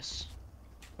 peep this.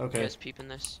 You Okay. guys peeping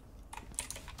this?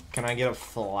 Can I get a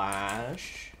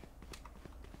flash?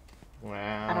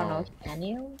 Wow. I don't know. Can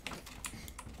you?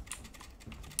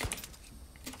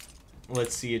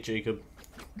 Let's see it, Jacob.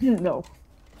 No.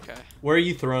 Okay. Where are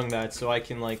you throwing that so I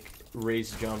can like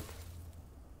raise jump?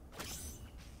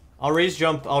 I'll raise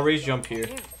jump here.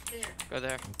 Go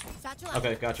there.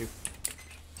 Okay, got you.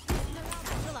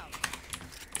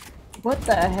 What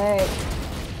the heck?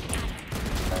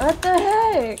 What the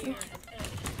heck?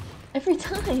 Every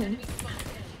time.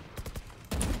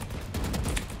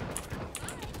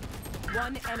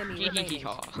 One enemy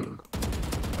remaining.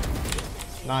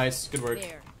 Nice, good work.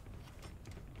 There.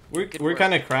 We're work.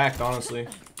 kind of cracked, honestly.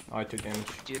 Oh, I took damage.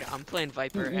 Dude, I'm playing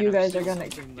Viper and You I'm guys still are gonna-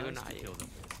 doing Kill them.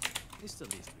 It's the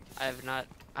least we I have not.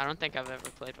 I don't think I've ever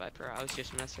played Viper. I was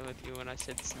just messing with you when I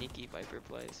said sneaky Viper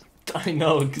plays. I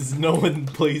know, because no one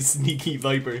plays Sneaky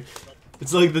Viper.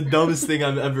 It's like the dumbest thing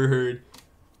I've ever heard.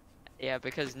 Yeah,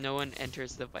 because no one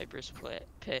enters the Viper's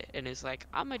pit and is like,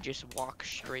 I'ma just walk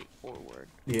straight forward.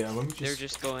 Yeah, let me They're just...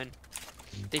 just going.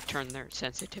 They turn their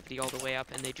sensitivity all the way up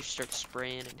and they just start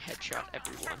spraying and headshot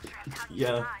everyone.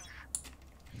 Yeah.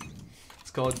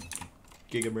 It's called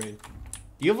Giga Brain.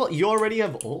 You already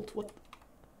have ult? What?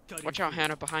 Watch out,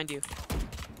 Hannah, behind you.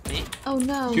 Me? Oh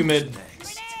no. 2 mid.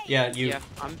 Yeah, you Yeah,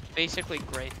 I'm basically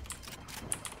great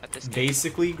at this game.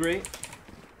 basically great?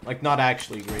 Like, not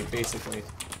actually great, basically.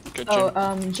 Good Oh,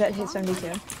 job. Jet hit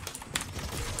 72.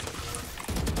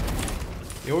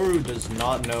 Yoru does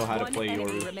not know how to One play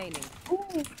enemy Yoru. remaining.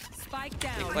 Spike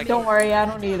down. Like- Don't worry, I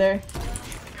don't either.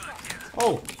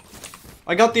 Oh!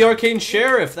 I got the Arcane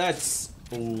Sheriff, that's...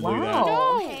 Oh, look at that.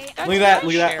 Wow. That's Look at that, my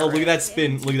look at that, oh, look at sheriff. that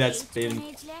spin, look at that spin.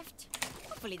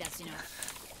 Hopefully that's enough.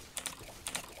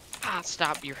 Ah,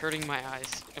 stop, you're hurting my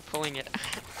eyes. I'm pulling it.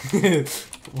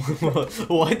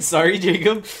 What? Sorry,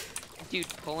 Jacob? Dude,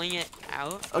 pulling it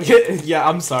out? Okay, yeah,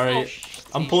 I'm sorry. Oh,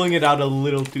 I'm pulling it out a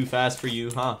little too fast for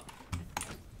you, huh?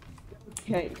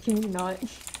 Okay, can you not?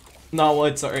 Not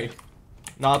what, sorry.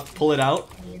 Not pull it out?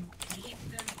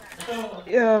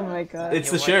 Oh my god. It's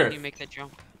Yeah, the why sheriff. didn't you make the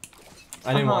jump?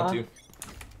 I didn't want Uh-huh. to.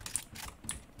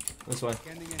 This way.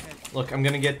 Look, I'm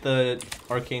gonna get the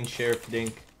Arcane Sheriff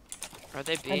dink. Are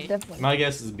they I B? definitely. My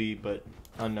guess is B, but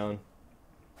Unknown.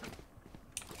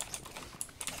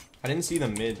 I didn't see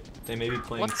them mid. They may be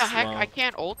playing What the heck? slow. I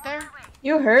can't ult there?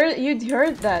 You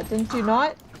heard that, didn't you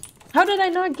not? How did I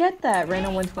not get that? Ran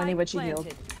on 120, but she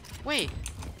healed. Wait.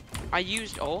 I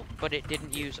used ult, but it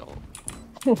didn't use ult.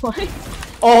 What?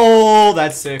 Oh,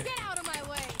 that's sick.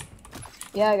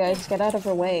 Yeah, guys, get out of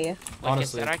her way. Like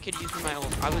Honestly. I said, I could use my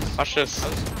ult. I was Watch this.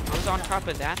 I was on top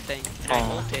of that thing, and I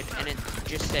ulted, and it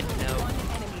just said no.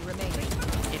 Enemy remaining.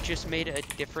 It just made a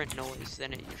different noise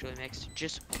than it usually makes.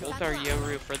 Just ult our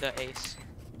Yoru for the ace.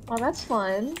 Oh, that's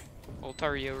fun. Ult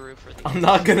our Yoru for the ace. I'm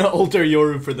not gonna alter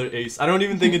Yoru for the ace. I don't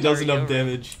even think it does enough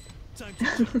damage.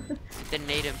 Then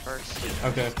nade him first.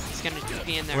 Okay. He's gonna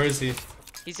be in there. Where is he?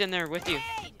 He's in there with you.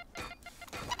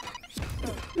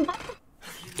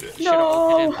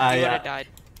 No. He would Yeah. have died.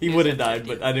 He would have died,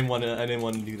 but I didn't want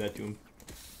to do that to him.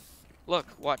 Look,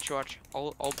 watch.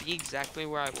 I'll be exactly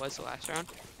where I was last round,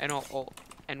 and I'll ult.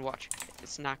 And watch.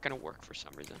 It's not gonna work for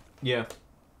some reason. Yeah.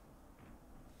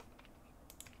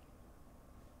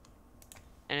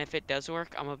 And if it does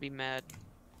work, I'm gonna be mad.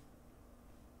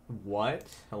 What?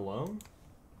 Hello?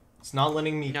 It's not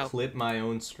letting me No. clip my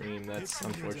own stream. That's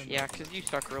unfortunate. Yeah, cause you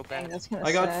suck real Dang, bad. that's kinda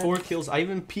I got sad. 4 kills. I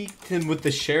even peeked him with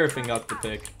the sheriff and got the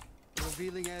pick.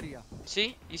 Revealing area.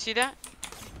 See? You see that?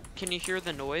 Can you hear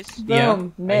the noise? Yeah,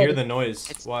 Boom, I hear mid. the noise.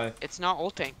 It's- Why? It's not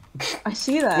ulting. I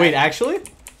see that. Wait, actually?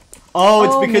 Oh,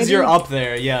 it's Oh, because you're maybe- up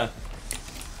there. Yeah.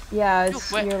 Yeah, No, it's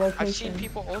but your I've seen location.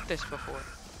 people ult this before.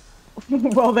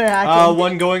 Well, they're hacking.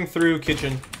 One going through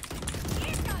kitchen.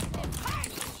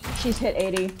 She's hit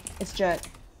 80. It's Jet.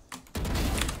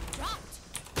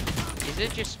 Is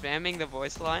it just spamming the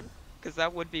voice line? Cause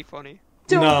that would be funny.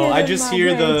 Don't No, get I in just my hear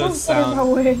way. the Don't sound. Get in my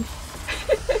way.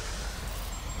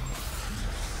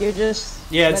 You're just.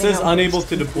 Yeah, it letting says out unable waste.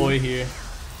 to deploy here.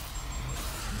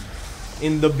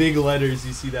 In the big letters,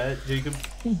 you see that, Jacob?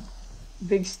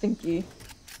 Big stinky.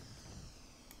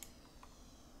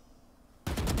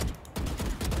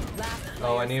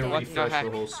 Oh, I need to What the refresh heck?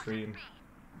 the whole stream.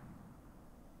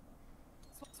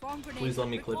 Swarm grenade. Please let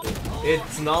me clip it.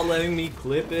 It's not letting me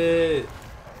clip it.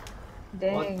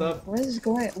 Dang. the- What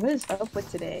is up with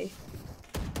today?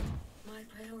 My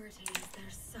priority is their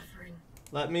suffering.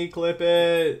 Let me clip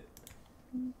it.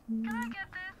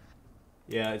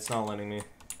 Yeah, it's not letting me.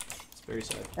 It's very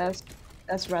sad.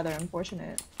 That's rather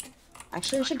unfortunate.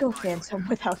 Actually, I should go Phantom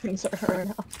with how things are right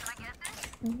now.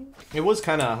 It was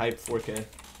kind of hype 4K.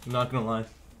 I'm not gonna lie.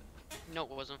 No,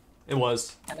 it wasn't. It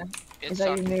was. It Is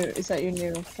that sucked. your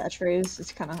new catchphrase?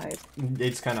 It's kind of hype.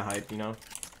 It's kind of hype, you know?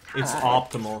 It's Ah.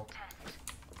 optimal.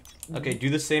 Okay, do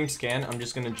the same scan. I'm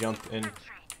just gonna jump in.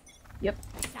 Yep.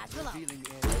 Revealing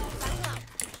area.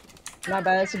 My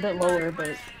bad. It's a bit lower, but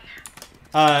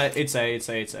It's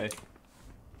A.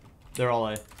 They're all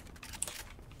A.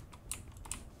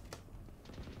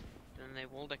 Then they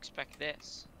won't expect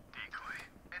this.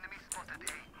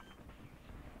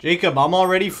 Jacob, I'm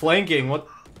already flanking. What?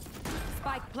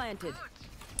 Spike planted.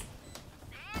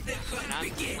 And I'm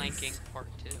flanking part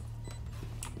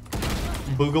 2.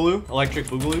 Boogaloo? Electric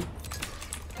Boogaloo?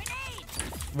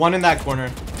 One in that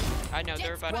corner. I know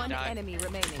they're about to One die. enemy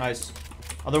remaining. Nice.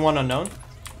 Other one unknown.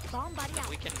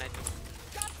 We can knife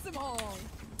them.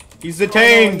 He's oh,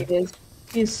 detained! he is.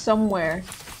 He's somewhere.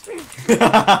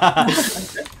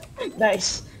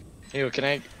 Nice. Ew, can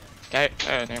I?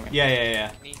 Never mind.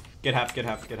 Yeah. Me. Get half.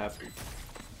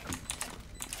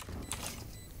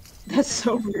 That's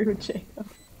so rude, Jacob.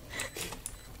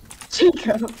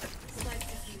 Jacob.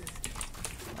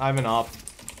 I'm an op.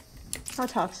 How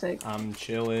toxic. I'm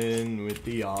chilling with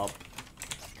the op.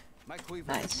 My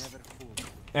quiver Nice. is never full.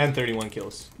 And 31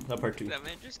 kills. That part 2. That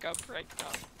man just got pranked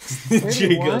up.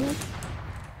 31? Jacob.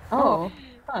 Oh.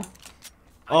 Huh.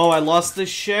 Oh, I lost the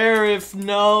sheriff.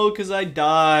 No, because I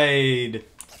died.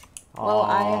 Well,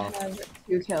 I Aw. have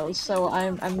 2 kills, so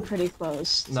I'm pretty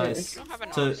close. Nice. You don't have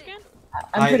an So- op skin?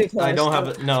 I'm pretty close. I don't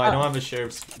have so- a, no, I don't have a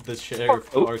sheriff's, the sheriff,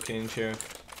 Oh. arcane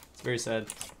sheriff. It's very sad.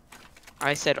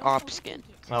 I said op skin.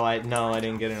 Oh, I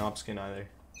didn't get an op skin either.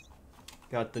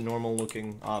 Got the normal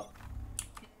looking op.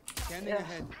 Scanning Yeah.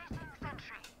 ahead.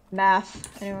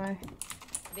 Math. Anyway.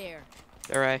 There.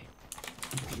 They're A.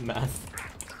 Math.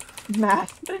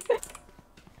 Math.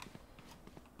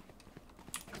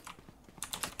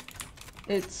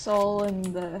 It's all in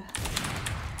the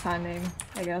timing,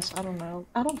 I guess. I don't know.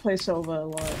 I don't play Sova a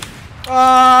lot.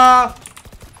 Ah!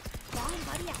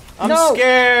 I'm No!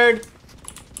 scared.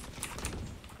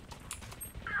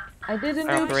 I didn't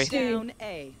Alright, three. see. Down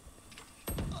A.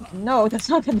 No, that's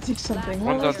not gonna do something.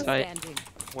 One's What was, outside. Standing.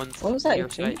 One's what was that? near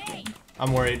site. Thinking?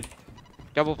 I'm worried.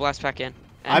 Double blast back in.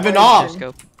 I've been Oh, off.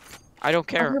 Scope. I don't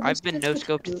care. never I've been said no such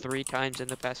scoped a- 3 times in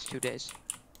the past 2 days.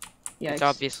 Yeah. It's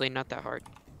obviously not that hard.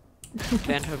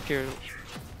 Then hooked your.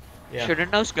 Yeah. Should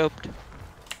have no scoped.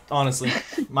 Honestly,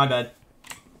 my bad.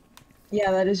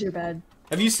 Yeah, that is your bad.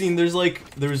 Have you seen? There's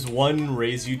one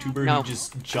Raze YouTuber No. who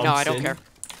just jumps No, I don't in care.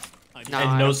 No, and I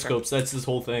no don't care. scopes. That's his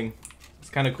whole thing. It's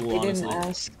kind of cool, He honestly. didn't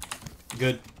ask.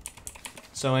 Good.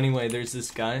 So anyway, there's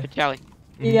this guy. Vitaly.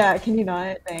 Mhm. Yeah, can you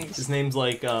not? Thanks. His name's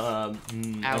like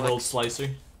Emerald Slicer.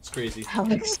 It's crazy.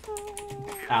 Alex.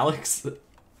 Alex.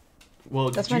 Well,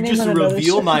 That's did my you name just on another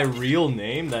reveal show. my real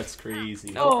name? That's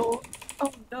crazy. Oh.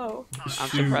 Oh no. I'm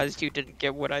Shoot. surprised you didn't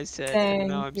get what I said. Dang, And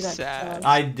now I'm you got sad. shot.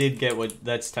 I did get what.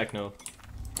 That's techno.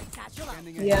 Satchel out.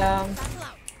 Scanning ahead. Yeah, Satchel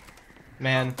out.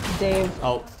 Man. Dave.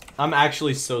 Oh, I'm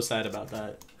actually so sad about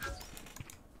that.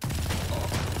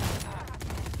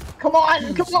 Come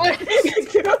on, come on.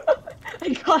 I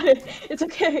got it. It's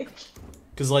okay.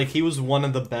 Cause like he was one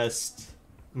of the best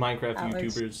Minecraft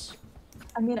Alex. YouTubers.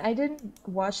 I mean, I didn't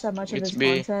watch that much of It's his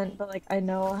me. content, but like I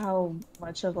know how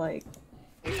much of like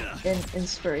an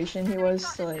inspiration he was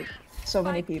to like so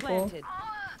many Spike people, planted.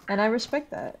 and I respect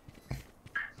that.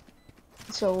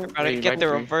 So Gotta Hey, get the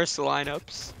Viper. reverse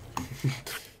lineups.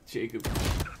 Jacob.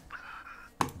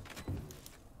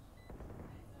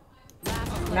 Last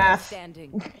player Math.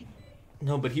 standing.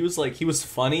 No, but he was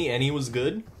funny and he was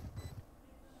good.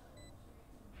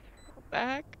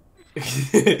 Back. I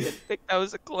think that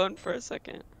was a clone for a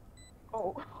second.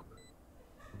 oh,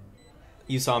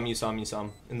 You saw him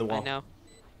in the I wall. know.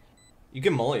 You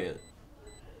can mully it.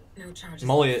 No charges.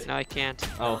 Mully it. No, I can't.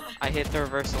 Oh. I hit the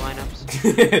reverse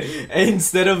lineups.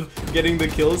 Instead of getting the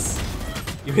kills,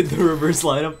 you hit the reverse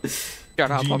lineup. Shut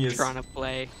up, Genius. I'm trying to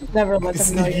play. never let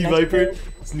them know Sneaky you're next Viper. player.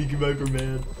 Sneaky Viper,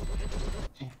 man.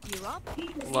 You're up.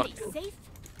 Look. Safe.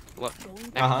 Look,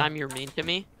 next Uh-huh. time you're mean to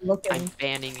me, I'm Looking.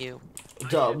 banning you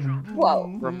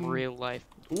Whoa. from real life.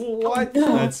 What?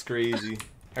 no. That's crazy.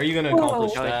 How are you gonna Whoa.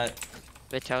 accomplish Kelly. that?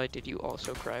 Vitaly, did you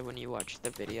also cry when you watched the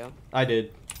video? I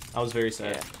did. I was very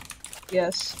sad. Yeah.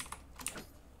 Yes.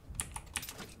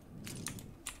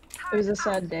 It was a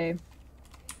sad day.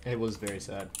 It was very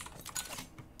sad.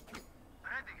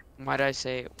 Might I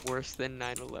say worse than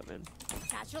 9/11?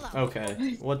 Satchel out.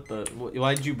 Okay. What the?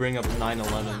 Why did you bring up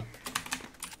 9/11?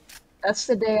 That's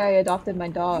the day I adopted my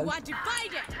You dog. want to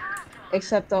fight it?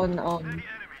 Except on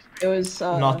it was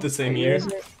Not the same what year? is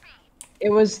it? It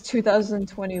was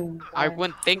 2021. I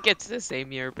wouldn't think it's the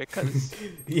same year because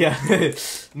Yeah.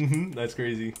 That's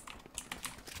crazy.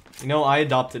 You know, I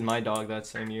adopted my dog that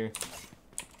same year.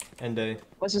 And day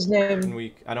What's his and name?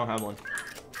 week. I don't have one.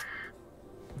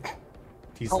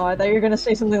 He's, Oh, I thought you were gonna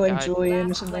say something like God. Julian or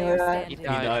Last something player like that. he he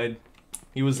died. died.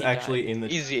 He was He actually died. in the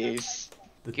Easy ace.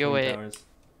 the Go Twin it. Towers.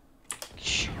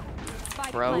 Shh.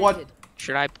 Spike Bro. What? planted.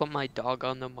 Should I put my dog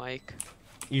on the mic?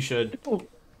 You should.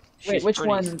 She's which pretty-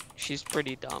 one? She's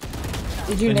pretty dumb.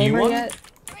 Did you The name new her one? yet?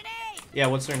 Yeah,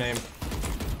 what's her name?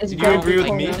 Is Did you agree with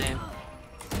Like me? the name.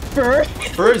 Fur?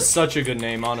 Fur is such a good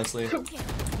name, honestly.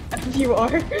 You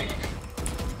are.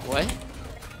 What?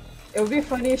 It would be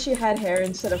funny if she had hair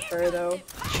instead of fur, though.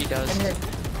 She does. And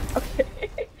her. Okay.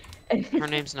 And Her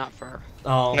name's not Fur.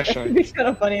 Oh, Next It would one. be kind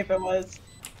of funny if it was.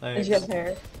 And thanks. she has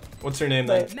hair. What's her name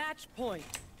then? But- Match point.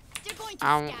 They're going to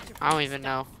I scatter don't from even the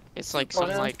know. It's like some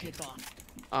What like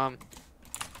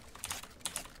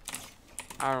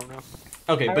I don't know.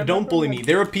 Okay, I but don't remember bully when- me.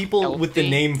 There are people with the Elfie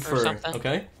name or Fur, something?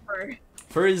 okay? Fur.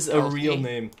 Fur is a real Elfie?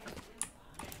 name.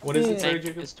 What is Yeah. it, I sorry, think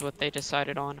Jacob? is what they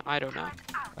decided on. I don't know.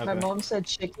 My Okay. mom said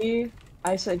Chicky.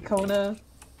 I said Kona.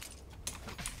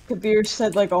 Kabir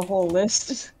said like a whole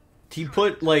list. He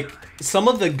put like some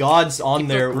of the gods on He put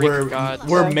there Greek were gods.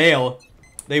 were Yeah. male.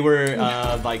 They were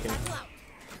Viking,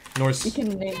 Norse You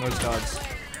can name. Norse gods.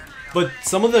 But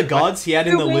some of the gods he had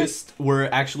in the Stupid. list were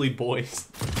actually boys.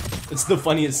 It's the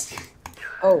funniest.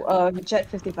 Oh, Jet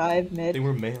 55 mid. They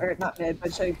were male. Or not mid,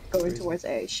 but she going Crazy. towards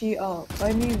A. She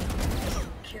I mean,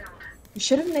 you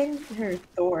should have named her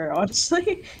Thor,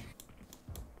 honestly.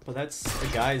 But that's a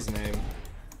guy's name.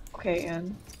 Okay,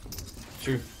 and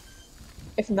True.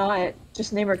 if not,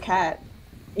 just name her Cat.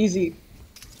 Easy.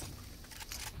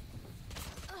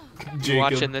 You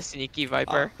watching the Sneaky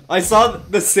Viper? I saw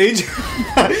the sage.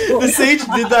 The sage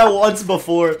did that once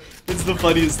before. It's the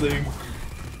funniest thing.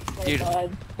 Oh, Dude.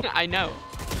 God. I know.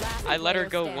 Last I let her player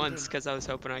go standing. once because I was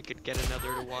hoping I could get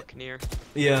another to walk near.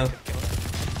 Yeah.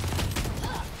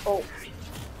 Oh,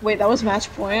 wait, that was match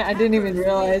point. I didn't even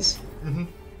realize. Mhm.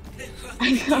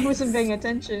 I wasn't paying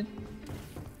attention.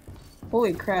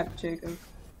 Holy crap, Jacob.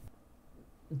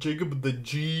 Jacob with the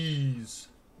G's.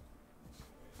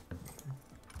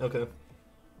 Okay.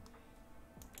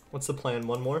 What's the plan?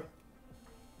 One more?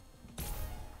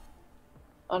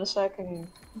 Honestly, I can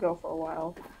go for a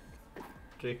while.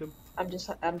 Jacob? I'm just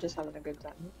having a good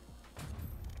time.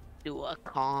 Do a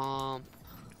comp.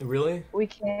 Really? We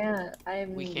can't.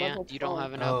 I'm We level can't. You don't 12.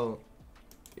 have enough. Oh.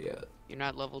 Yeah. You're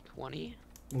not level 20.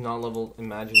 Not level.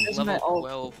 Imagine. Isn't Level that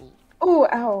all- 12. Oh,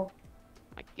 ow.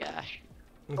 My gosh.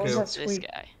 What was Okay. that This squeak?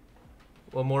 guy.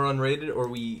 Well, more unrated, or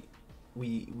we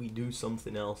do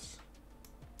something else.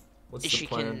 What's the She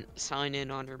plan? can sign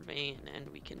in on her main, and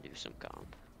we can do some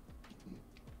comp.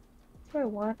 What do I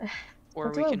want? Or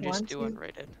What do we I can just want do to?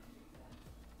 unrated.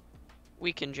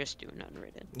 We can just do an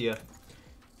unrated. Yeah.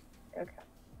 Okay.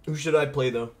 Who should I play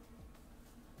though?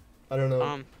 I don't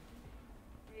know.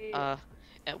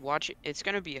 At watch, it's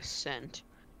gonna be Ascent.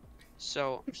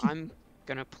 So I'm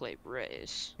gonna play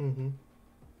Raze.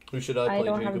 Who should I play, I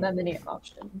don't Jacob? have that many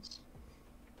options.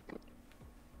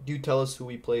 You tell us who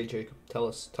we play, Jacob. Tell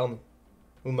us. Tell me.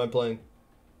 Who am I playing?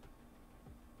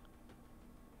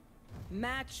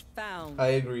 Match found. I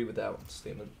agree with that one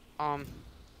statement.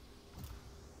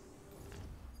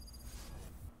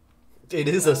 It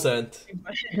is Ascent.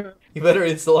 You better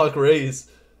insta-lock Raze.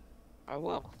 I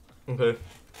will. Okay.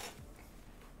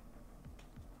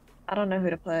 I don't know who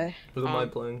to play. Who am I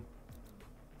playing?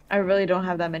 I really don't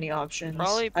have that many options.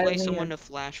 Probably I play only someone have- to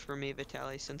flash for me,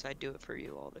 Vitaly, since I do it for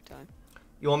you all the time.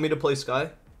 You want me to play Sky?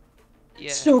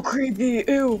 Yeah. So creepy.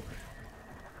 Ew.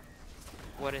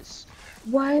 What is?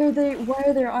 Why are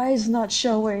their eyes not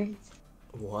showing?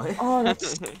 What? Oh,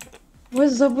 that's.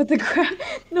 What's up with the crap?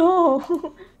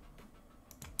 No.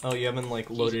 Oh, you haven't like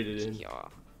loaded it in. Yeah.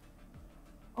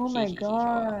 Oh my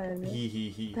god. Hee hee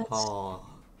hee That's- ha.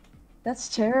 That's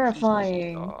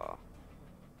terrifying.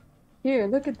 Here,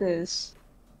 look at this.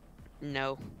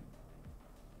 No.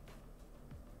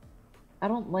 I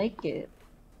don't like it.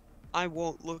 I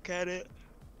won't look at it.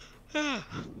 I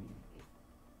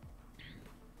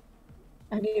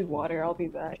need water. I'll be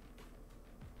back.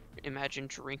 Imagine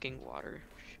drinking water.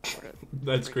 What a-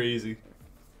 That's crazy.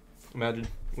 Imagine.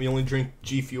 We only drink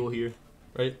G Fuel here,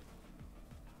 right?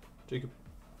 Jacob.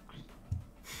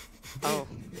 Oh.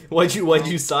 Why'd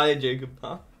you sigh, Jacob?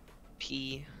 Huh?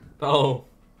 P. Oh.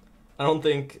 I don't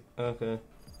think. Okay.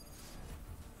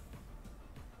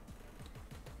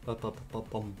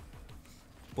 Ba-ba-ba-ba-bum.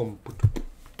 Bum.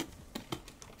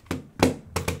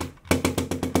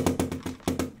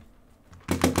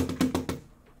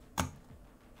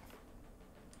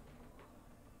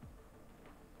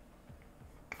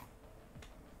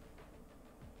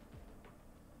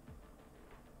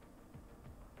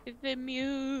 The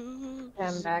music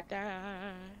I'm back.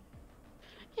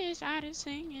 is out of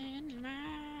singing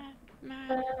my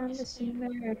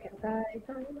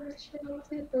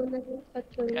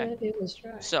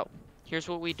So, here's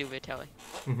what we do, Vitaly.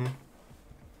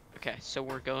 Okay, so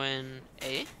we're going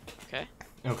A, okay?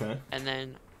 Okay. And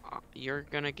then you're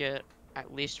gonna get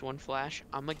at least one flash.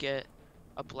 I'm gonna get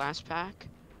a blast pack,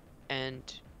 and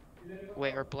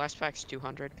wait, our blast pack's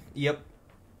 200. Yep.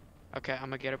 Okay, I'm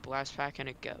gonna get a blast pack and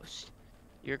a ghost.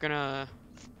 You're gonna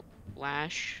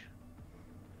flash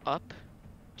up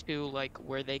to like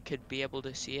where they could be able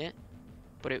to see it,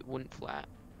 but it wouldn't flat.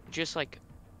 Just like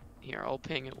here, I'll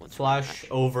ping it once. Flash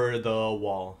over the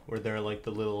wall where there are like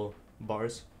the little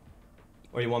bars.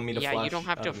 Or you want me to flash? Yeah, you don't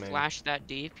have out to of main? flash that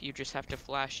deep. You just have to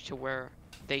flash to where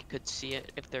they could see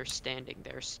it if they're standing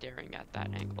there staring at that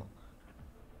angle.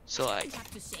 So like,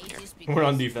 here. We're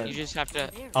on defense. You just have to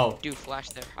do flash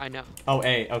there. I know. Oh,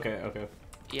 A. Okay, okay.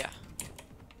 Yeah.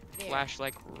 Flash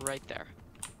like right there,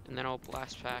 and then I'll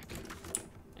blast pack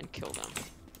and kill them.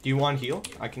 Do you want heal?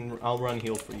 I'll run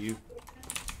heal for you.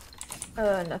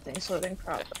 Nothing's loading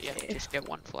properly. Yeah, just get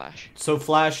one flash. So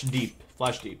flash deep.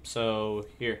 Flash deep. So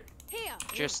here.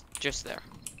 Just there.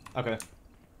 Okay.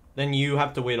 Then you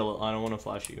have to wait a little. I don't want to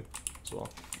flash you as well.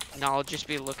 No, I'll just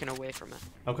be looking away from it.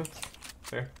 Okay.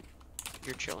 Fair.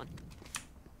 You're chilling.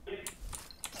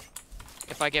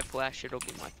 If I get flash, it'll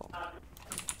be my fault.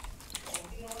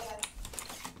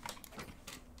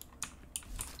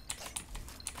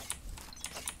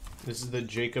 This is the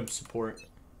Jacob support.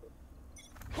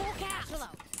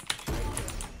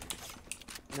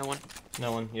 No one?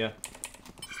 No one, yeah.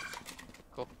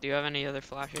 Cool. Do you have any other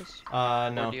flashes?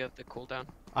 No. Or do you have the cooldown?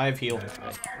 I have heal.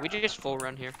 Right. We just full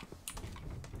run here.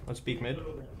 Let's peek mid.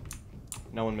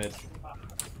 No one mid.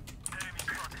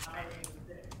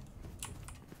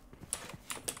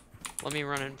 Let me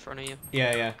run in front of you.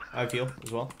 Yeah, yeah. I have heal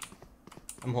as well.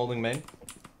 I'm holding main.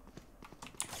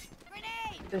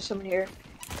 There's someone here.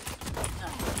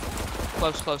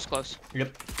 Close, close, close.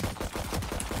 Yep.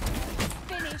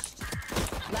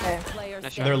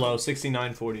 Nice They're low,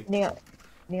 69-40.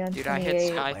 Neon Dude, I hit 28,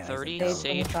 Sky 30, Sage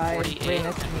Sage 25, 48, Reyna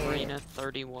and 28. Reyna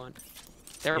 31.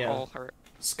 They're Yeah. all hurt.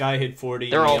 Sky hit 40,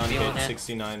 They're all Neon feeling hit it.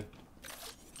 69.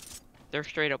 They're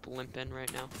straight up limping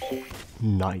right now.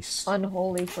 Nice.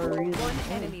 Unholy for a reason. One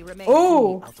enemy remaining.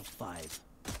 Oh! Out of 5.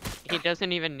 He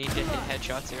doesn't even need to hit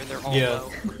headshots here. They're all Yeah.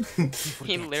 low.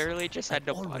 He literally just had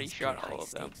to body shot all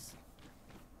of them.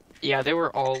 Yeah, they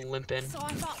were all limping. So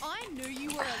I thought I knew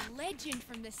you were a legend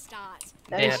from the start.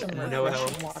 That They is had some no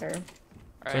refreshing health. water. Same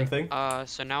Alright, thing?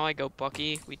 so now I go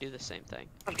Bucky, we do the same thing.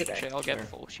 Okay. Actually, I'll get Sure.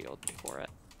 full shield for it.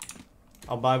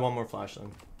 I'll buy one more flash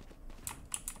then.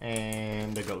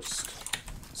 And the ghost.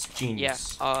 It's Yeah,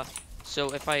 genius.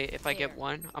 so if I get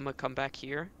one, I'm gonna come back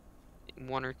here,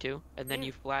 1 or 2, and then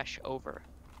you flash over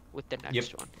with the next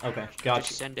Yep. one. Okay, Just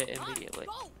gotcha. send it immediately.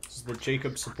 This is the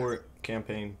Jacob support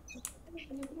campaign.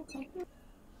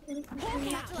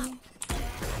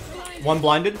 One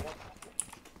blinded.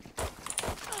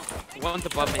 One's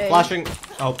above me. Hey. Flashing.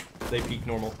 Oh, they peak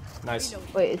normal. Nice.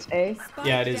 Wait, it's A?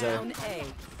 Yeah, it is A. Down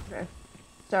A.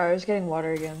 Sorry, I was getting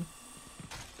water again.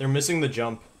 They're missing the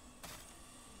jump.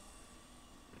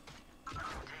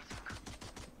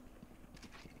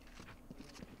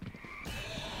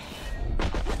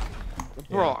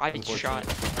 Bro, Yeah, I unfortunate. shot.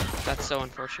 That's so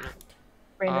unfortunate.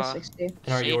 Reyna 60. And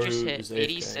our Sage just Yoru hit is AFK.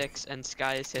 86 and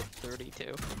Sky has hit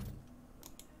 32.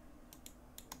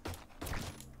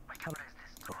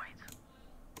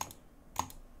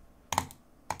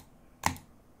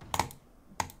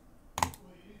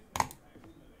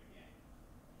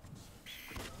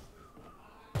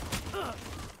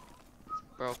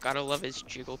 Bro, gotta love his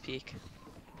jiggle peek.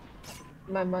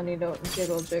 My money don't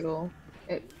jiggle jiggle.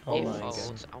 It Oh He my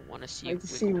falls. I wanna see I you like to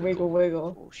see wiggle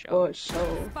wiggle. Full show. Oh,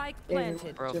 show. Spike It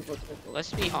planted. Bro, jiggle, jiggle.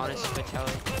 let's be honest,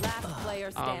 Vitelli. Last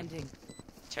player standing.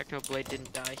 Technoblade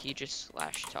didn't die, he just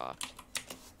slash talked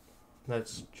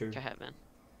That's true. to heaven.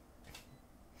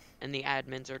 And the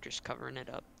admins are just covering it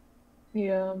up.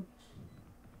 Yeah.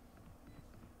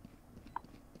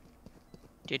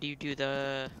 Did you do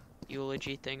the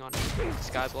eulogy thing on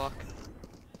Skyblock?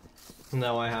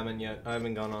 No, I haven't yet. I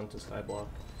haven't gone on to Skyblock.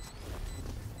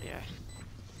 Yeah.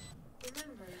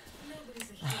 Remember,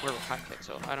 nobody's a hero. We're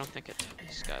Hypixel. I don't think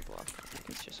it's Skyblock. I think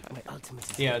it's just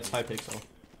Hypixel. Yeah, it's Hypixel.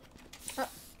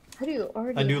 How do you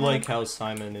already I do have- like how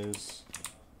Simon is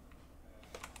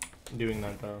doing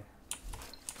that though.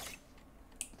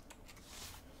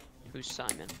 Who's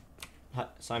Simon?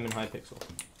 Simon Hypixel.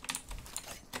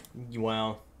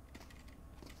 Wow.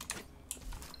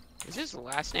 Is his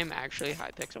last name actually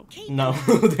Hypixel? No,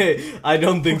 I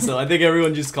don't think so. I think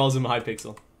everyone just calls him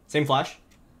Hypixel. Same flash.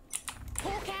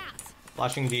 Hawk out.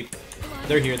 Flashing deep.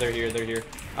 They're here, they're here, they're here.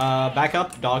 Back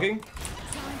up, dogging.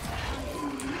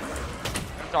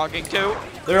 Dogging too.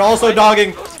 They're also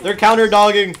dogging. They're counter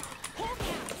dogging.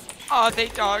 Oh, they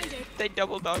dogged. They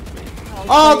double dogged me.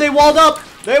 Oh, they walled up.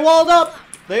 They walled up.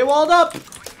 They walled up.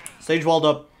 Sage walled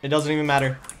up. It doesn't even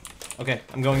matter. Okay,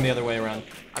 I'm going the other way around.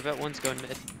 I bet one's going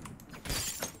mid.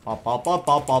 Pop pop pop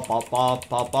pop pop pop pop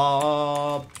pop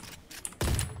pop.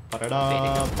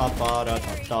 Ba-da-da,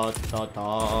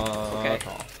 ba-ba-da-da-da-da-da. Okay.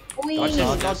 Wee. Watch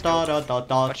this. Let's go. Watch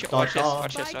it. Watch this. Da-da-da-da-da-da.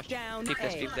 Watch this. Spike Watch. down Peep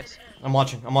this. A. Peep this. I'm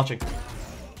watching. I'm watching.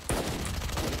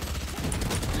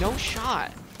 No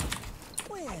shot.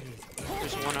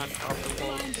 There's one on top of the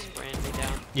wall. Spraying me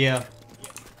down. Yeah.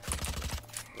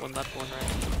 One left, one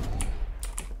right.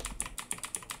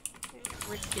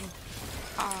 Freaking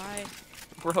high.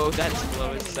 Bro, that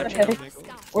slow is such a Okay. niggle.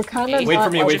 We're kind of Wait for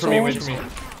me, wait for me, options. wait for me.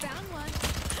 Found one.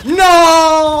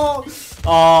 No!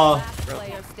 Last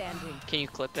player standing. Can you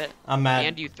clip it? I'm mad.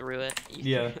 And you threw it. You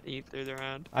Yeah. you threw the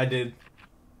round. I did.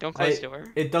 Don't close door.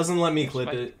 It doesn't let me clip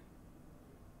Spike. it.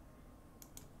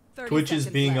 30 Twitch is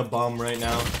seconds being a left. bum right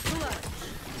now.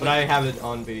 But I have it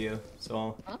on video,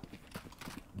 so.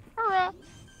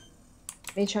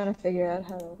 Me trying to figure out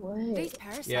how to play. These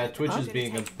parasites Yeah, Twitch are is gonna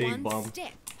being a take big one bum.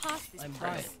 step past this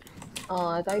Right. Oh,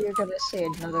 I thought you were gonna say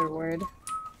another word.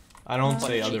 I don't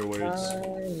say Butt other cheeks. words.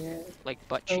 Yeah. Like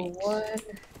butt The cheeks. one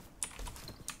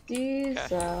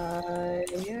desire.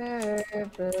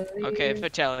 Okay,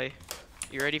 Vitelli.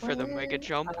 You ready for the mega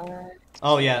jump?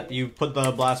 Oh yeah, you put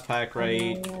the blast pack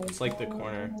right. It's like the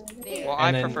corner. Well,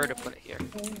 And I then- prefer to put it here.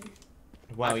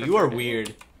 Wow, I you are prefer to-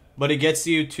 weird. But it gets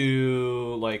you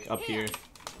to like up here.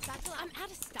 Satchel, I'm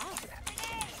out of stuff.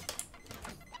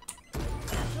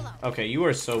 Okay, you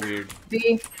are so weird.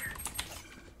 B.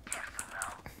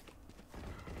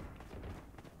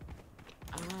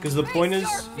 Because the point is,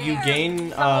 you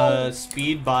gain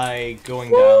speed by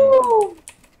going down. Woo!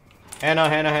 Hannah,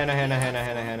 Hannah, Hannah, Hannah, Hannah,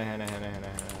 Hannah, Hannah, Hannah, Hannah, Hannah.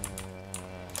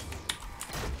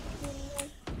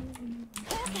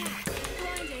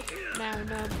 Now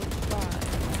number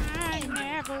 5. I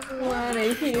never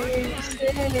Wanna hear you say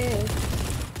it.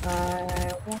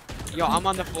 I want Yo, I'm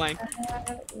on the flank.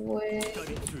 that way. Cut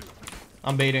it through.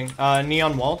 I'm baiting.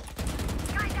 Neon wall.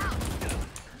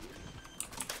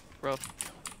 Bro.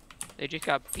 They just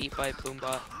got beat by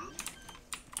Boombot.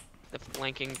 The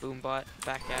flanking Boombot.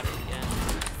 Back at it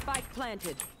again. Spike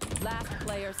planted. Last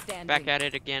player standing. Back at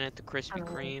it again at the Krispy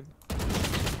Kreme.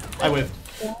 I whiffed.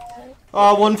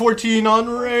 114 on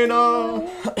Reyna.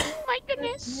 My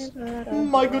goodness.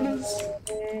 My goodness.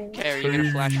 Okay, are you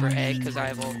gonna flash for A? Cause I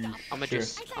have ult. I'ma Sure.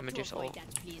 just ult.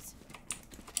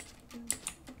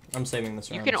 I'm saving this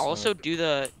You round. can so- also do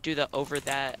the over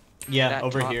that Yeah, that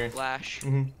over top here. flash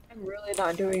hmm I'm really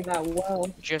not doing that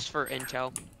well. just for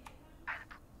intel.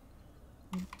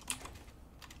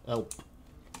 Help.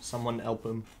 Someone help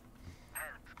him.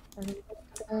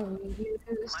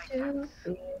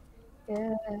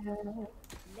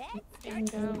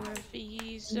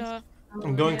 Visa.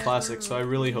 I'm going classic, so I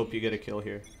really hope you get a kill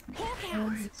here.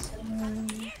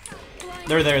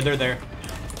 They're there, they're there.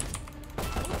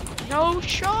 No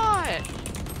shot.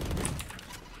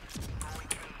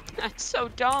 That's so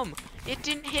dumb. It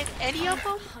didn't hit any of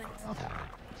them.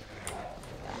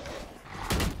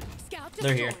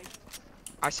 They're here.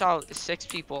 I saw 6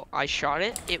 people. I shot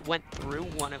it. It went through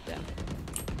one of them.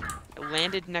 It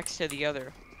landed next to the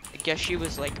other. I guess she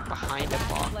was like behind a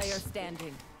Player box.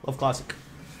 standing. Love classic.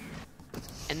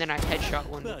 And then I headshot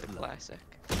one with the classic.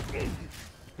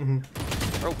 hmm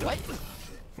Or what?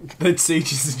 That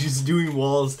Sage is just doing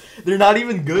walls. They're not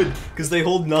even good, because they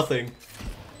hold nothing.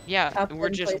 Yeah, Top we're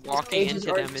 10 just places walking pages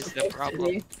into are them is the supposed to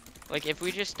problem. be. Like, if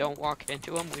we just don't walk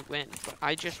into them, we win. But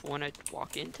I just want to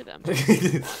walk into them.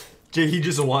 Jay, he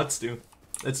just wants to.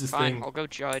 That's his Fine, thing. I'll go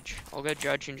judge. I'll go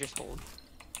judge and just hold.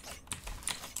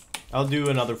 I'll do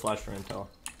another flash for intel.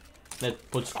 That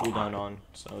puts cooldown on,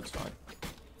 so it's fine.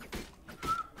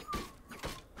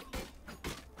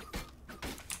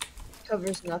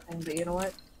 Covers nothing, but you know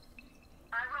what?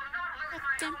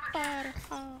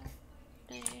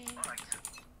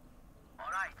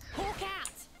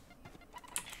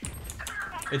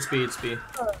 It's B, it's B.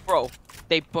 Bro,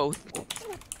 they both.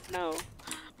 No.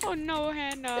 Oh no,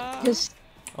 Hannah. His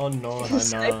Oh no,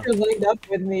 his Hannah. sniper linked up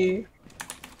with me.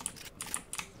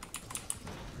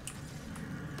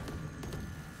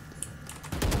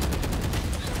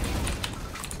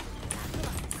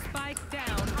 Spike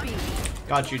down. B.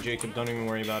 Got you, Jacob. Don't even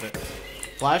worry about it.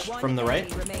 Flash One from the right.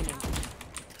 enemy remaining.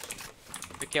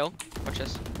 Good kill. Watch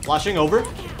this. Flashing over.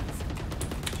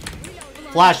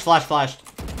 Flash, flash, flashed.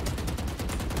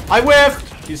 I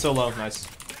whiffed! He's so low. Nice.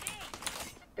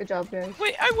 Good job, guys.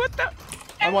 Wait, I want that.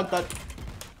 I want that.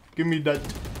 Give me that.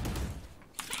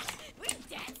 We're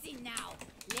dancing now.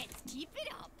 Let's keep it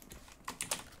up.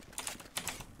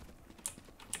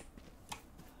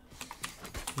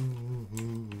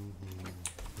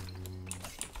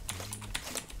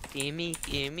 Gimme,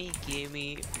 gimme,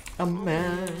 gimme. A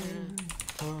man.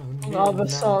 Love a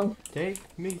song.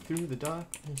 Take me through the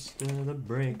darkness to the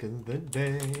break of the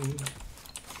day.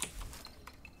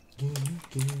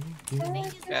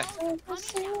 Yeah.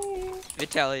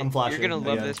 Vitaly, I'm flashing you're gonna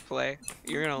love again. this play.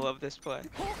 You're gonna love this play.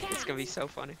 It's gonna be so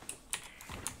funny.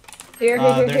 Here,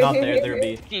 They're not there. They're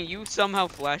B. You somehow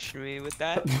flashed me with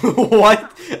that.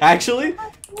 What? Actually?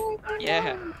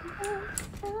 Yeah.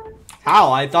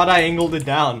 How? I thought I angled it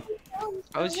down.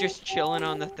 I was just chilling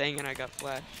on the thing and I got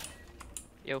flashed.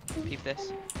 Yo, peep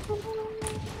this.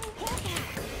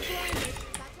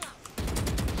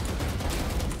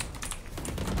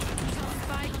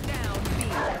 Spike down. B.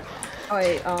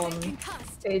 Oh wait,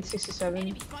 Fade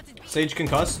 67. Sage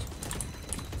concussed.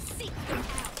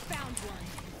 Found one.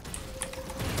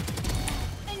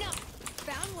 Enough.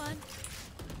 Found one.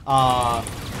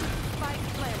 Spike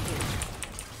planted.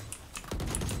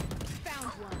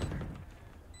 Found one.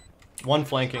 One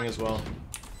flanking as well.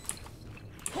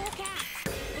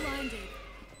 Blinded.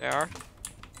 They are.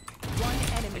 One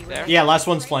enemy Right there. Yeah, last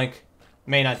one's flank.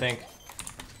 Main, I think.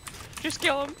 Just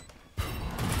kill him.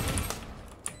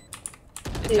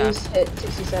 It's Please half. hit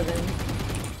 67.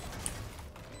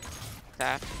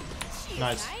 Half.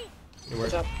 Nice. Good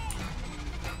work. Good job.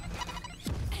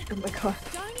 Oh my god.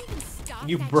 Don't even stop.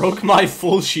 You that broke shit. my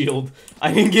full shield.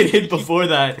 I didn't get hit before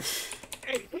that.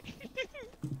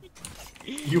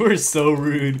 You were so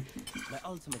rude. My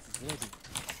ultimate is ready.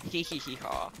 Hee hee hee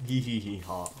haw. Hee hee hee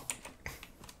ha.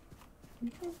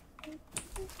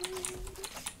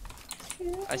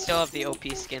 I still have the OP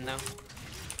skin though.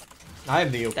 I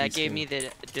have the OP That skin. gave me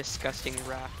the disgusting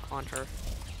wrap on her.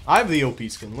 I have the OP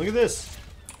skin. Look at this.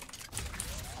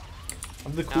 I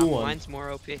have the cool No, one. mine's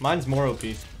more OP. Mine's more OP.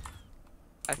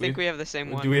 I think we have the same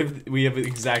one. Do we have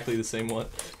exactly the same one.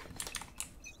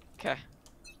 Okay.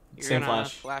 You're Same gonna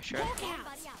flash. flash her.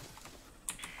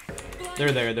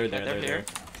 They're there. They're they're there. here.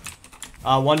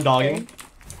 One dogging.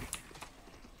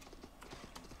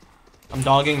 I'm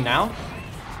dogging now.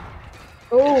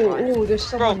 Oh, there's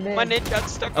Bro, someone my mid. ninja got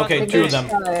stuck on Okay, the two of mid.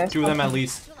 them. I Two of them saw- at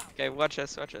least. Okay, watch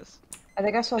us, watch us. I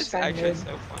think I saw It's Sky actually mid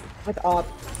so funny. with op.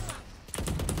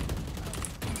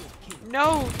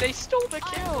 No, they stole the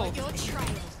kill.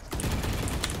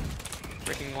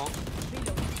 Freaking wall.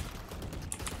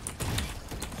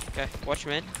 Okay, watch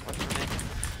mid. Watch mid.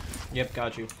 Yep,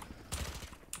 got you.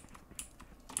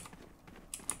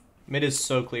 Mid is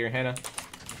so clear, Hannah.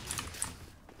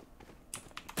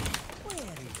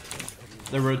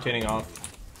 They're rotating off.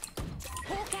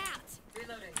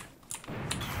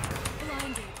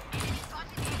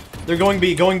 They're going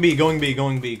B, going B, going B,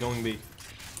 going B, going B.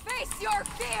 Face your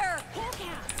fear.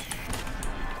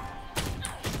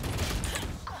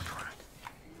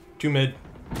 Two mid.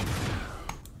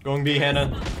 Going B, Hannah.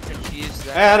 Confuse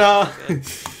that. Hannah!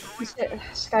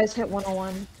 Sky's hit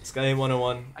 101. Sky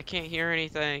 101. I can't hear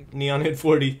anything. Neon hit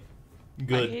 40. I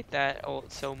Good. hate that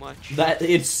ult so much. That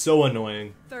it's so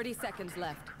annoying. 30 seconds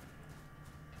left.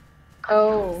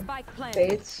 Oh, Spike planted.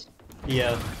 Bates.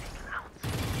 Yeah.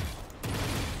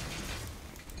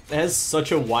 It has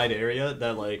such a wide area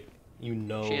that like you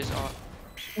know. She is off.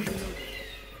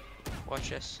 Watch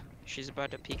this. She's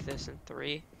about to peek this in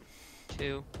 3,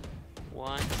 2,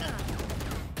 1.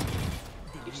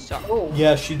 You suck. Oh,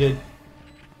 Yeah, she did.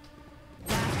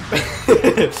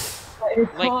 it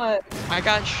Like- caught. I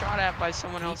got shot at by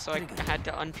someone else, so I had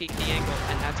to unpeek the angle,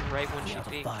 and that's right when she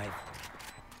peeked.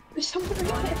 There's someone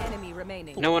One right there. enemy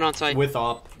remaining. No one on site. With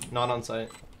op, not on site.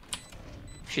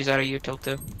 She's out of util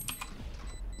too.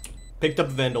 Picked up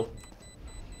Vandal.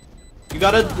 You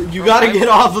gotta get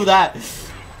off of that,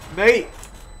 mate.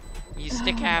 You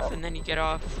stick half and then you get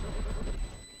off.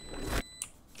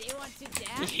 Do you want to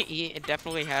dance? He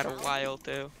definitely had a while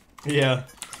too. Yeah.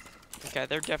 Okay,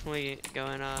 they're definitely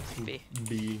going B.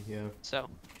 B, yeah. So,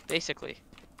 basically,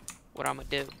 what I'm gonna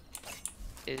do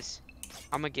is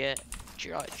I'm gonna get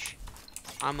Judge.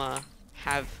 I'm gonna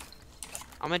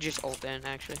just ult in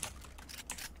actually.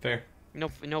 Fair.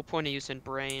 No point of using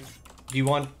brain. Do you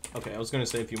want? Okay, I was gonna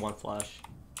say if you want flash.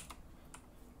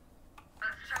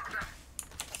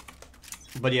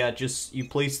 But yeah, just you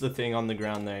place the thing on the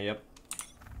ground there. Yep.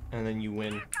 And then you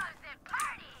win.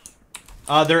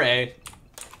 They're A.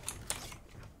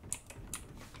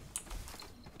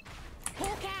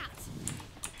 Hawk out.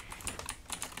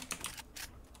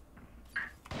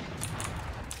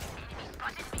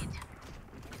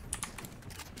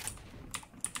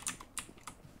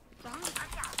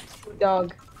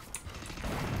 Dog.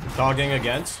 Dogging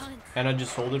against. Hannah,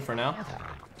 just hold it for now.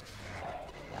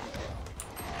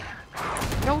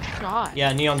 No shot.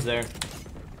 Yeah, Neon's there.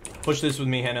 Push this with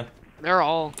me, Hannah. They're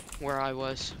all where I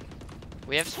was.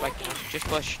 We have spike now. Just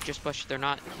push. They're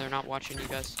not watching you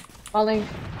guys. Falling.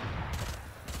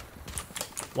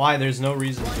 Why? There's no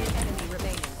reason One to. enemy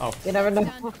remaining. You never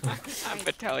know. I'm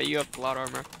gonna tell you have plot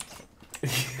armor.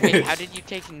 Wait, how did you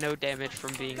take no damage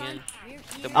from being in?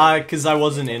 Cause I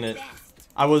wasn't in it.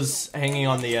 I was hanging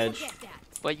on the edge.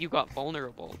 But you got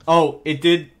vulnerable. Oh, it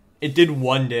did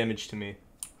 1 damage to me.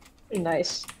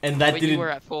 Nice. And that But you didn't. were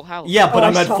at full health. Yeah, but Oh,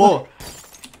 I'm I at saw full.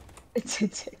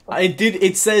 It did.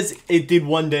 It says it did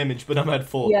 1 damage, but I'm at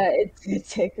full. Yeah, it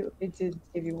did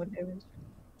give you 1 damage.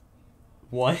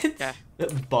 What? Yeah.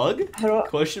 Bug? I don't.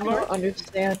 Question I don't mark?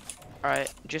 understand. All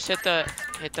right, just hit the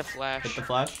flash. Hit the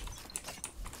flash.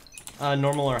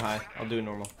 Normal or high? I'll do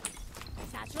normal.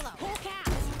 Satchel out. Hawk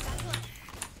out.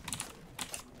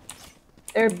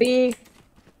 There B.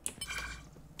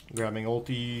 Grabbing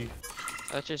ulti.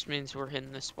 That just means we're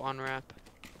hitting the spawn wrap.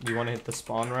 You want to hit the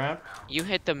spawn wrap? You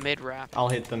hit the mid wrap, I'll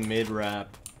hit the mid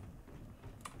wrap.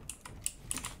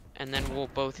 and then we'll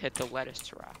both hit the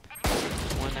lettuce wrap.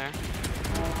 One there.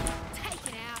 Take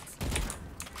it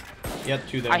out. Yep,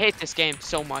 2 there. I hate this game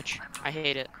so much. I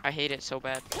hate it. I hate it so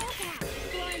bad. Hawk out.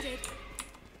 Blinded.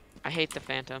 I hate the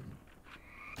Phantom.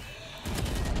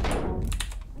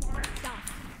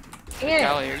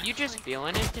 Yeah. Callie, are you just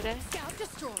feeling it today? Scout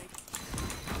destroyed.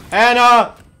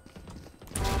 Hannah!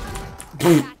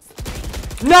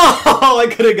 No! I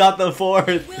could have got the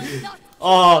 4th. Will not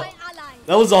Oh, my ally.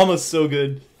 that was almost so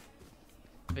good.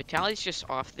 Vitaly's just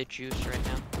off the juice right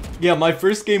now. Yeah, my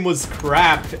first game was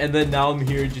crap, and then now I'm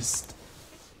here just...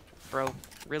 Bro,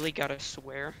 really gotta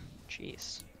swear.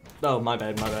 Jeez. Oh, my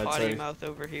bad, Potty sorry. mouth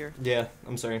over here. Yeah,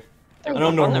 I'm sorry. They're I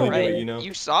don't up on the normally do right. it, you know?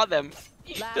 You saw them.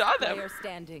 You saw Last them. player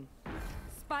standing.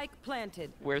 Spike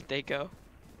planted. Where'd they go?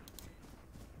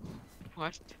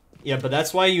 What? Yeah, but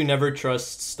that's why you never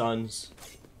trust stuns.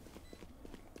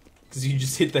 Because you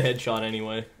just hit the headshot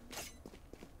anyway.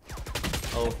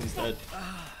 Oh, he's dead.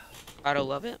 Gotta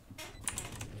love it.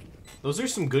 Those are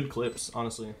some good clips,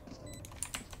 honestly.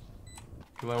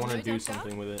 Do I want to do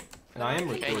something with it? And I am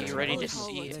Okay, recording. you ready to right?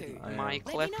 see I my am.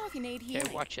 clip? if you need Okay,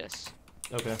 watch this.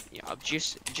 Okay. Yeah,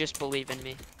 just believe in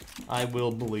me. I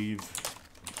will believe.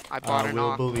 I bought I an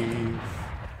will Oc. believe.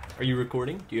 Are you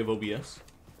recording? Do you have OBS?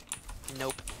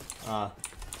 Nope.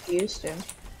 Used to.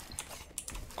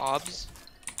 Obs.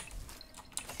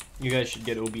 You guys should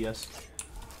get OBS.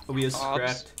 OBS is Obs.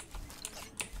 cracked.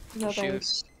 No Shoot.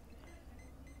 thanks.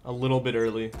 A little bit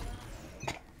early.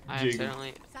 I Jig.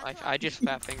 accidentally. I just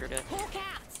fat fingered it.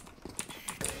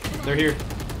 They're here.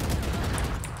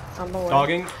 I'm away.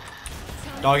 Dogging.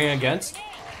 Dogging against.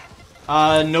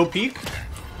 No peek.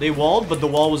 They walled, but the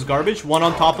wall was garbage. One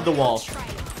on top of the wall.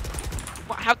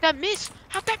 How'd that miss?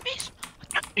 How'd that miss?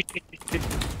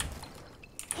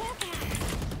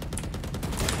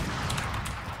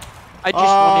 I just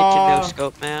wanted to no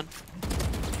scope, man.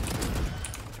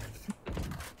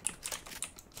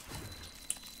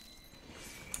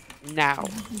 Now.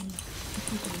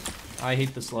 I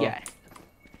hate the slow. Yeah.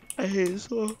 I hate it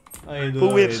slow. I hate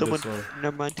But we I have hate the someone. slow.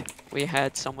 Never mind. We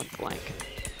had someone flank.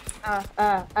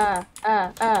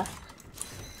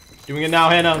 Doing it now,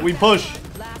 Hannah. We push.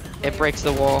 It breaks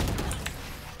the wall.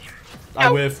 I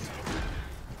whiffed.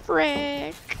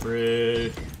 Frick.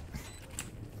 Frick.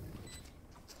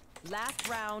 Last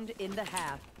round in the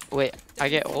half. Wait, I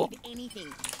get ult. Anything.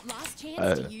 Last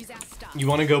chance to use our stuff. You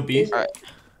want to go B? Alright.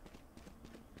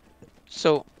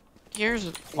 So, here's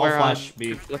I'll where I'm flash B.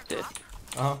 conflicted.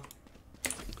 Uh huh.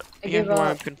 I Here's give where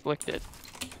I'm up. conflicted.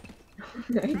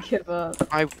 I give up.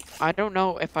 I don't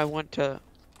know if I want to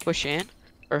push in,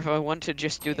 or if I want to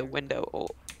just do the window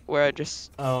ult, where I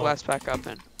just Oh. blast back up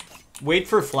in. Wait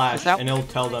for flash, Is that- and it'll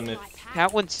tell them if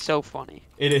That one's so funny.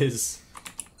 it is.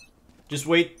 Just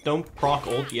wait. Don't proc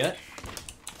ult yet.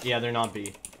 Yeah, they're not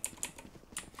B.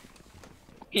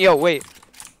 Yo, wait.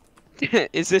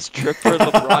 Is this trick for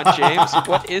LeBron James?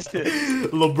 What is this?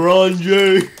 LeBron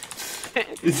James.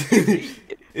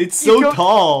 It's so don't-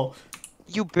 tall.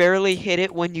 You barely hit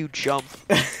it when you jump.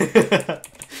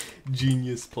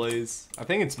 Genius plays. I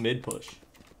think it's mid push.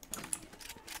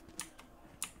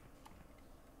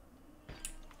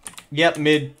 Yep,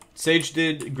 mid. Sage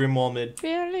did Grimwall mid.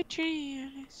 Billie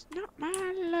Jean is not my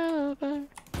lover.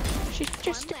 She's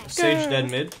just a girl. Sage dead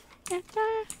mid. If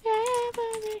I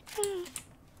ever become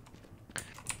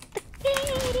the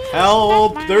kid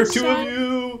Help! is There are my two of son.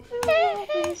 you.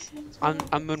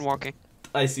 I'm moonwalking.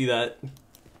 I see that.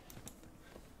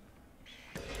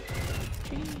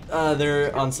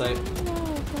 They're on site.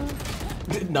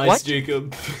 Nice, What?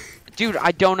 Jacob. Dude,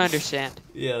 I don't understand.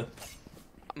 Yeah.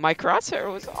 My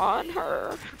crosshair was on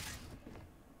her.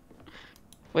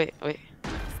 Wait.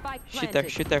 Spike Shoot there, planted.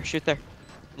 shoot there, shoot there.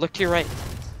 Look to your right.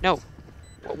 No.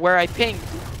 Where I pinged.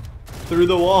 Through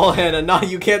the wall, Hannah. No,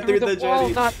 you can't Through through the wall,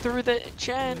 jetty. not through the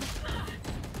gen.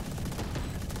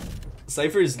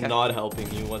 Cypher is Okay. not helping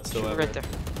you Shoot whatsoever. right there.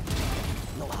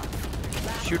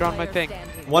 Shoot on my Player ping.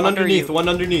 standing. One Under underneath, you. one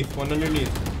underneath, one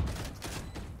underneath.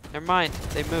 Never mind.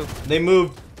 They moved. They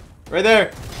moved. Right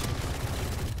there.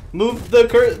 Move the What?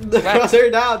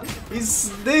 crosshair down. He's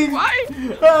sting. Why?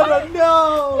 Oh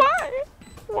no.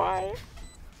 Why?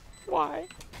 Why?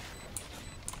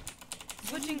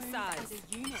 Switching sides. As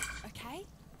a unit, okay?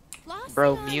 Last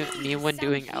Bro, thing I me need is when some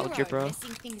doing hero algebra.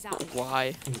 messing things up.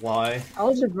 Why? Why?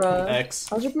 Algebra.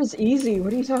 X. Algebra's easy.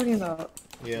 What are you talking about?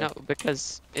 Yeah. No,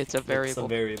 because it's a It's a variable.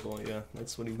 variable. Yeah,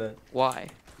 that's what he meant. Why?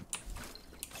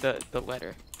 The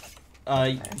letter.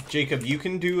 Jacob, you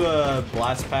can do a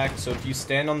blast pack. So if you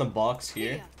stand on the box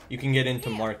here, you can get into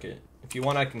market. If you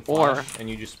want, I can Or- flash and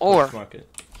you just or- push market.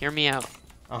 Hear me out.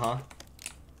 Uh huh.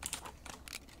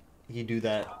 You do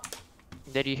that.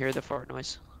 Did you hear the fart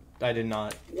noise? I did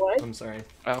not. What? I'm sorry.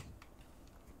 Oh.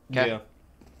 'Kay. Yeah.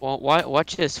 Well,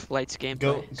 watch this flights gameplay.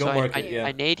 Go So market, I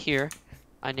yeah. nade here.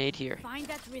 I nade here. Find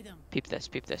that rhythm. Peep this.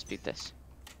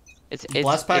 It's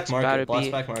Blast pack it's about market. to Blast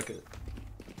be pack market.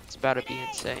 it's about to be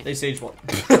insane. They sage one.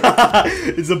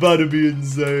 It's about to be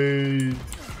insane.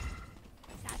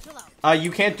 Satchel out.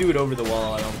 You can't do it over the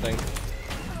wall, I don't think.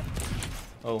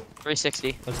 Oh,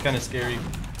 360. that's kind of scary.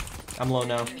 I'm low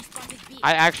now. Enemy spotted B.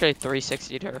 I actually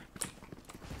 360'd her.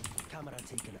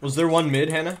 Was there one mid,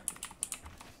 Hannah?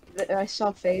 I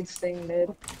saw Fade's thing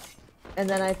mid. And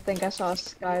then I think I saw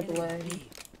Sky Bling.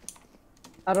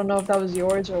 I don't know if that was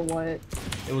yours or what.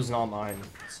 It was not mine,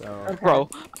 so. Okay. Bro,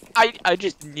 I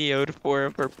just neoed 4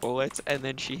 of her bullets and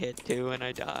then she hit 2 and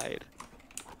I died.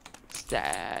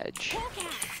 Sag.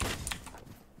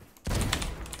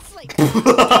 Sleep.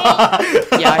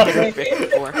 Yeah, I hit her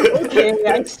 54. Okay,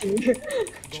 I see.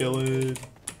 Chillin'.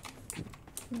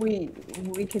 We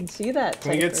can see that.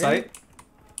 Can we get Cypher. sight?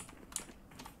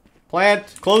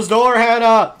 Plant! Close door,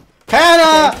 Hannah!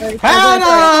 Hannah! Okay,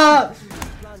 Hannah!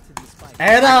 Planted the spike.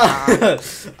 Hannah!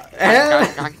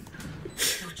 Hannah!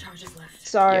 No charges left.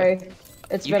 Sorry,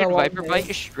 it's You been a can long Viper day.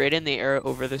 bike straight in the air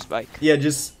over the spike. Yeah,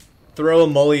 just throw a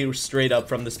molly straight up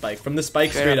from the spike. From the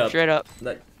spike straight up. Straight up.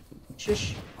 That-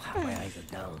 Shush. My eyes are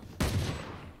down.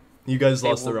 You guys They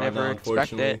lost the will round now, never expect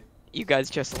unfortunately. it. You guys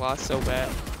just lost so bad.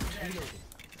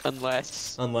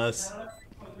 Unless. Unless.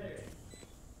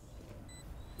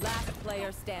 Last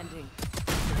player standing.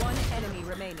 One enemy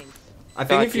remaining. I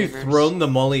think God if you gamers. thrown the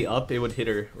molly up, it would hit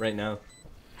her right now.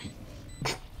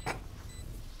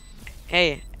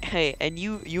 Hey, and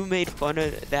you made fun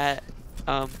of that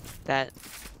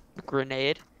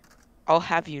grenade. I'll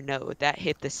have you know that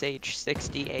hit the Sage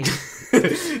 68.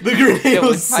 The grenade It was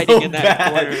was so hiding in that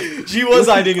bad. corner. She was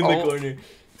hiding in the all- corner.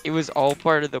 It was all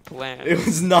part of the plan. It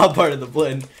was not part of the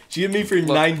plan. She hit me for Look.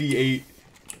 98.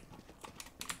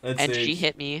 That's And it. she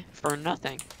hit me for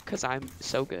nothing, cause I'm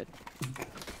so good.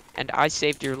 And I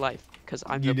saved your life, cause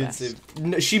I'm You the did best. save.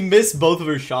 No, she missed both of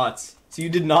her shots, so you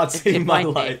did not save If my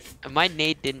nade- life. My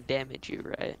nade didn't damage you,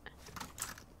 right?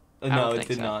 I No, don't it think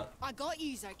did so. not. I got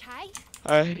yous, okay?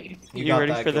 Alright, You you got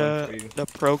ready that for going for you. the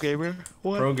pro gamer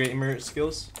one? Pro gamer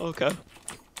skills. Okay.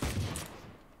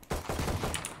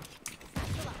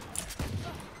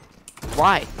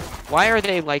 Why? Why are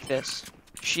they like this?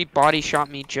 She body shot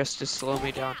me just to slow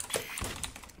me down.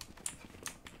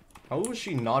 How was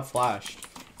she not flashed?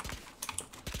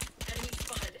 Enemy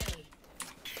spotted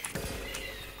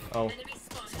A. Oh. Enemy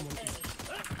spotted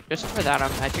A. Just for that,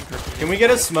 I'm matching her. Can we get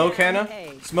a smoke, Hannah?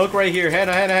 Smoke right here.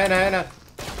 Hannah, Hannah, Hannah, Hannah.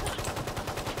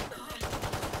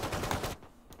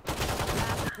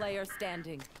 Last player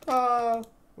standing.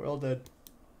 We're all dead.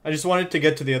 I just wanted to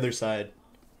get to the other side.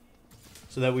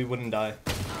 So that we wouldn't die.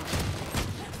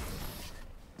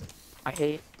 I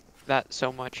hate that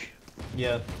so much.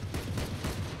 Yeah.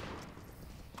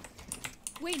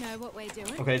 We know what we're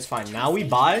doing. Okay, it's fine. Now we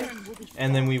buy,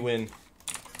 and then we win.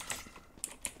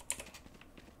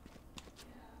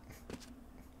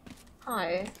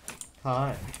 Hi.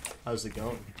 Hi. How's it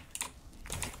going?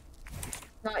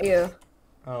 Not you.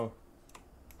 Oh.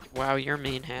 Wow, you're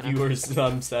mean, Hannah. You were.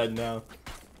 I'm sad now.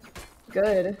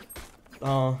 Good.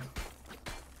 Oh.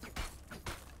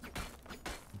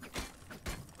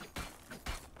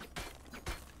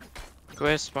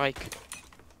 Where's Spike?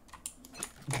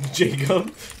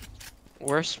 Jacob.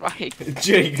 Where's Spike?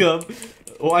 Jacob.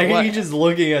 Why are What? you just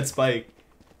looking at Spike?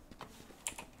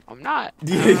 I'm not. I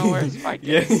don't know where Spike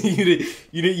Yeah, is.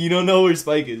 you don't know where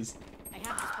Spike is. I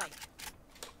have the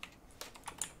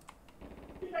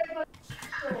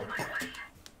spike.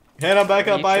 Hannah, back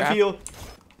Are up. you I have trapped? heal.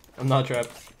 I'm not trapped.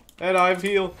 Hannah, I have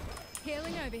heal.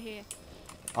 Healing over here.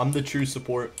 I'm the true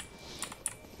support.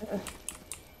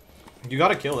 You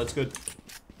got a kill. That's good.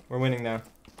 We're winning now.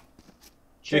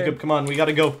 Sure. Jacob, come on. We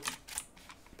gotta go.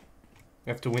 We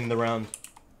have to win the round.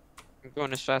 I'm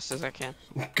going as fast as I can.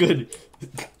 Good.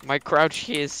 My crouch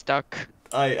key is stuck.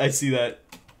 I see that.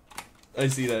 I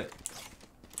see that.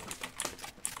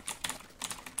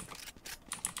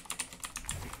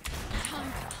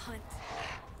 Time to hunt.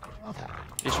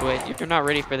 Just wait. You're not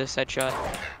ready for this headshot.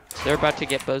 They're about to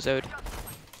get bozoed.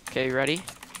 Okay, you ready?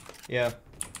 Yeah.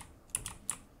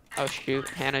 Oh shoot,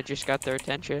 Hannah just got their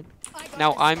attention. I got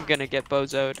Now the I'm spike. gonna get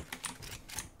bozoed.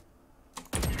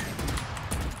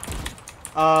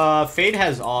 Fade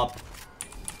has op.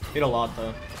 Hit a lot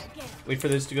though. Wait for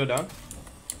this to go down.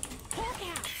 Hawk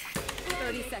out.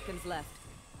 30 seconds left.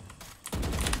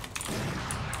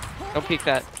 Don't peek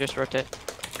that, just rotate.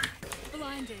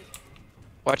 Blinded.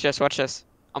 Watch this, watch this.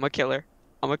 I'm a killer.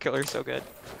 I'm a killer so good.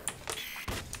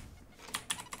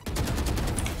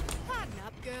 Harden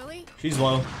up, girly. She's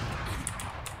low.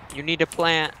 You need to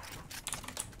plant.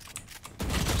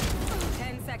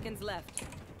 10 seconds left.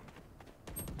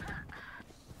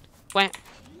 Plant.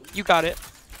 You got it.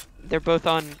 They're both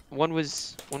on. One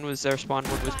was their spawn,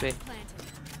 one was B. Spike planted.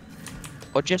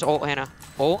 Oh, just ult, Hannah.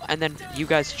 Ult, and then you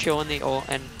guys chill in the ult,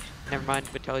 and never mind,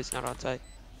 Vitelli's not on site.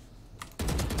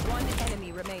 One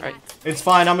enemy remaining. Right. It's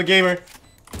fine. I'm a gamer.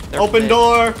 They're Open mid.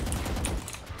 door.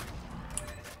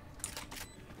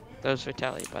 That was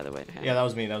Vitelli, by the way. Hannah. Yeah, that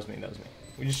was me. That was me. That was me.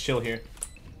 We just chill here.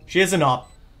 She has an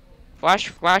op.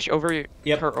 Flash over your,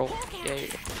 Yep. her ult. Yeah.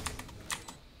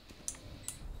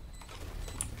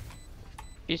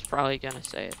 She's probably gonna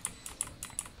say it.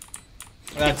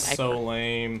 That's Sniper. so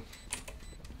lame.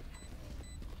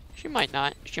 She might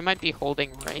not. She might be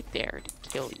holding right there to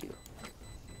kill you.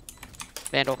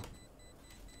 Vandal.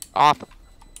 Op.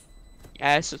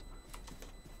 Yes.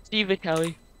 Steve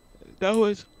Vitelli. That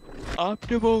was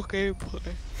Optimal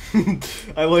gameplay.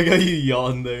 I like how you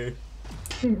yawn there.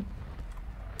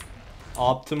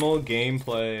 Optimal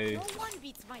gameplay. No one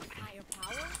beats my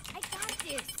firepower. I got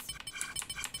this.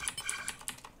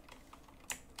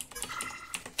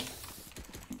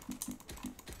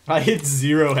 I hit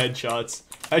 0 headshots.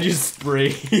 I just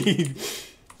sprayed.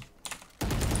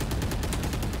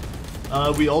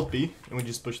 We ult B and we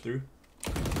just push through.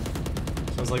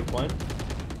 Sounds like a plan.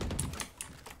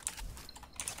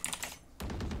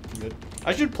 Good.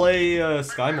 I should play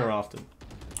Sky more often.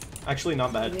 Actually,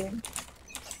 not bad.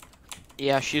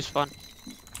 Yeah, she's fun.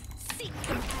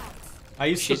 I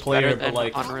used She's to play her, better but than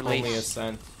like on release. only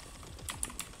Ascent.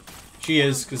 She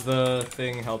is, because the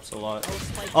thing helps a lot.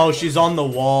 Oh, she's on the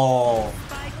wall.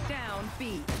 Spike down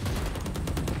B.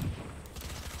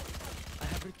 I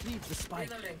have retrieved the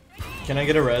spike. Can I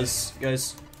get a res,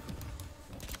 guys?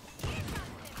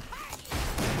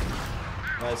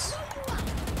 Nice.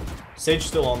 Sage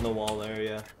still on the wall there,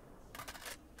 yeah.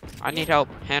 I need help.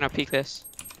 Hannah, peek this.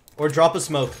 Or drop a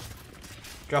smoke.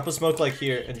 Drop a smoke like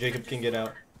here, and Jacob can get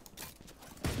out.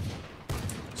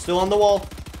 Still on the wall.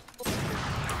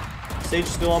 Sage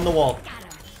still on the wall.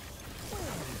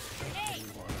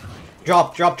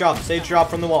 Drop, drop, drop. Sage drop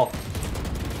from the wall.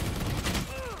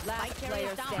 Last player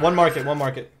standing. One market, one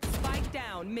market. Spike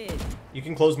down mid. You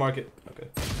can close market. Okay.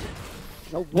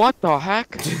 What the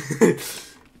heck?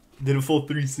 Did a full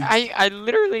 360. I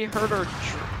literally heard her.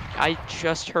 I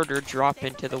just heard her drop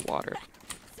into the water.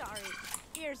 Sorry,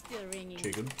 ear's still ringing.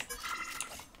 Jacob,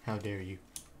 how dare you?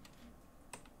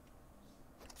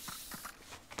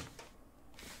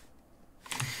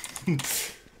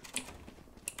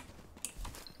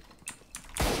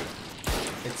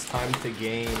 It's time to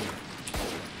game.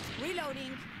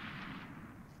 Reloading.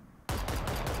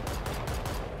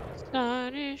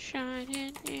 Sun is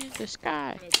shining in the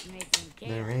sky. Let's make some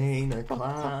games. There ain't a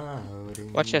cloud.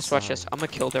 Watch this, watch this. I'm gonna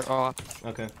kill their off.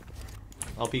 Okay.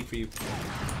 I'll peek for you.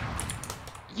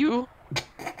 You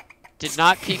did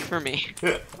not peek for me.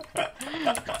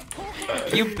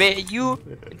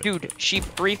 Dude, she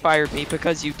free fired me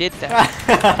because you did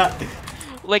that.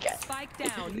 Like, Spike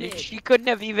down mid. she couldn't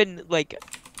have even, like,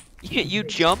 you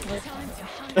jumped,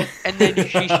 and then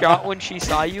she shot when she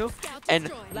saw you,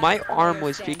 and my arm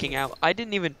was peeking out. I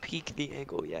didn't even peek the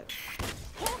angle yet.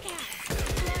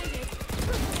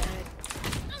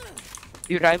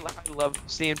 Dude, I love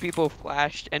seeing people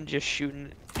flashed and just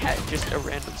shooting at just a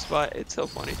random spot. It's so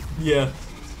funny. Yeah.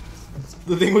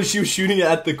 The thing was, she was shooting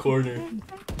at the corner.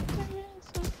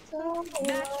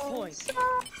 Match point. I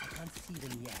can't see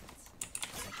them yet.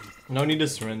 No need to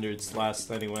surrender. It's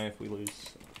last anyway if we lose.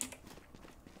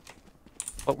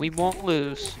 But we won't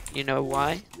lose. You know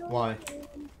why? Why?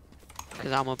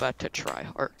 Because I'm about to try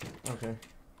hard. Okay.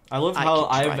 I love I how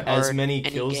can I try have as hard many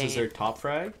any kills as game. their top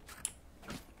frag.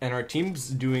 And our team's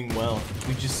doing well.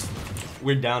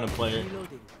 We're down a player.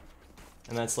 Reloading.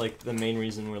 And that's like the main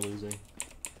reason we're losing.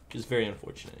 Which is very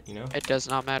unfortunate, you know? It does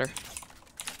not matter.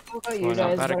 What about We're you not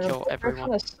guys? about to man? kill That everyone.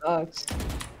 kind of sucks.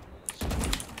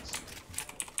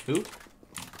 Who?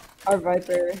 Our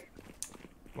Viper.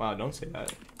 Wow, don't say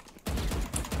that.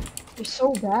 You're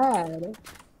so bad.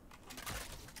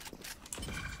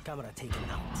 Camera taken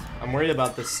out. I'm worried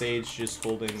about the Sage just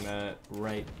holding that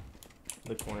right,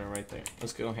 the corner right there.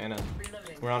 Let's go, Hannah.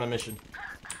 We're on a mission.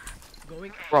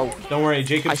 Going. Bro, Don't worry, I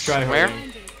Jacob's try swear,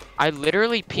 hard. I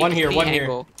literally peeked One here, the one here.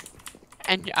 angle,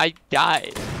 and I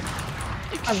died.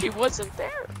 She wasn't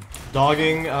there.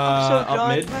 Dogging, up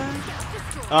mid.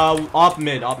 Op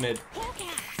mid, op mid.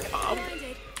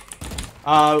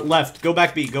 Left. Go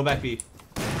back B, go back B.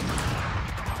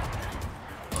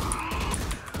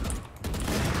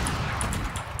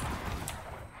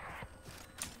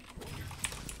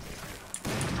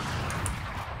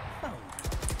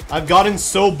 I've gotten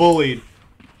so bullied.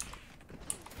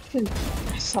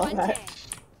 I saw that.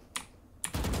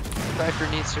 Viper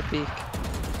needs to peek.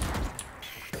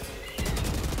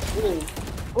 Ooh.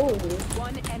 Ooh.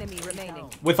 One enemy remaining.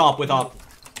 With op, with op.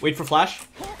 Wait for flash.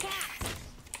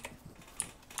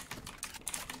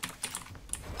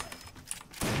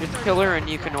 Just kill her and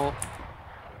you can ult.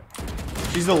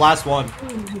 She's the last one.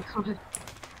 Oh my god.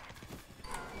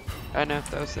 I know,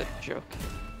 that was a joke.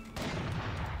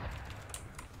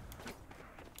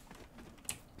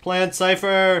 Plant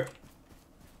Cypher.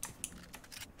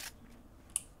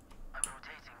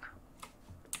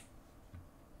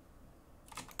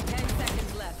 10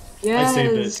 seconds left. Yes. I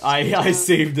saved it. I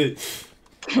saved it.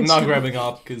 I'm not grabbing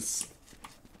op because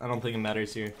I don't think it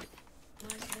matters here.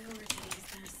 My priorities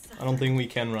are suffering. I don't think we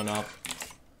can run op.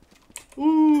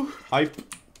 Ooh, hype.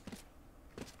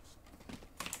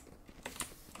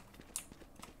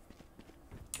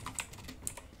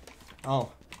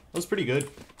 Oh, that was pretty good.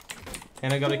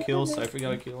 And I got a kill, Cypher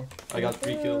got a kill. I got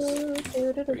 3 kills.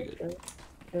 Pretty good.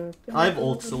 I have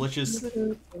ult, so let's just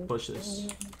push this.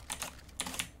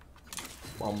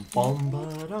 Bum, bum, ba,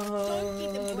 da, da,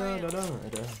 da, da,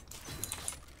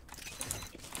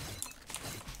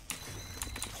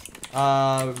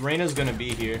 da. Reyna's gonna be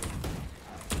here.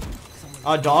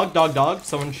 Dog.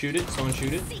 Someone shoot it.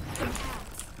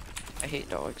 I hate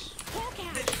dogs.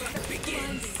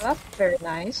 That's very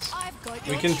nice.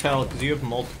 We can tell because you have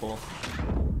multiple.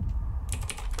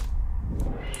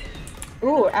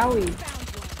 Ooh, owie.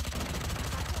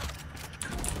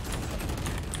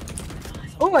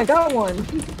 Oh, I got one.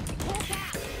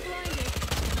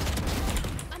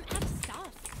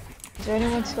 Is there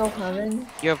anyone still coming?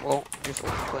 You have ult. Just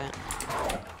ult plant.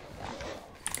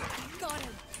 Don't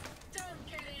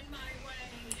get in my way.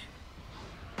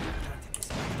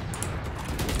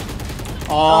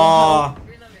 Aww.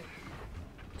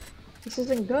 This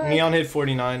isn't good. Neon hit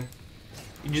 49.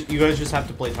 You guys just have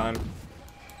to play time.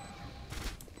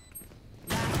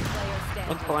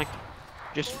 Let's flank.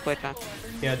 Just play time.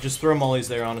 Yeah, just throw mollies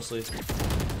there, honestly.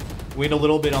 Wait a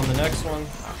little bit on the next one.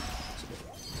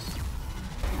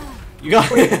 You got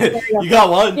you got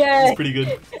one. Yeah. It's pretty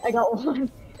good. I got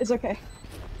one. It's okay.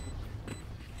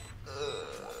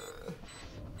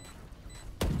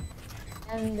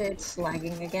 And it's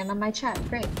lagging again on my chat.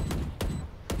 Great.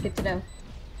 Good to know.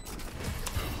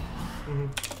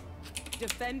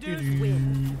 Defenders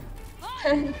win.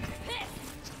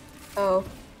 Oh,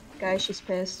 guys, she's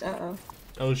pissed. Uh-oh.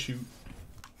 Oh shoot.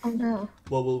 Oh no.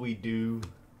 What will we do?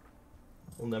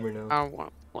 We'll never know. I don't want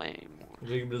to play anymore.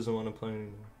 Jacob doesn't want to play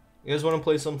anymore. You guys want to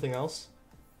play something else?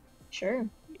 Sure.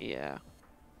 Yeah.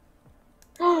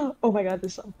 Oh my god,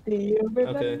 this song. Do you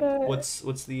remember? Okay.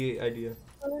 What's the idea?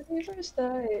 On the first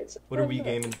night, What are we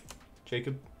gaming?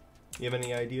 Jacob? You have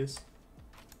any ideas?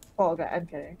 Oh, okay, I'm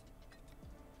kidding.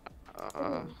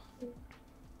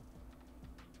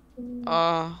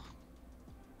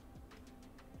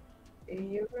 Do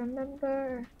you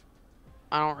remember?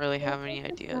 I don't really have any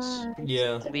ideas.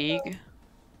 Yeah. League?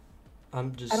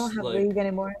 I'm just I don't have like League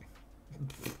anymore.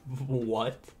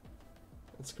 what?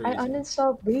 That's crazy. I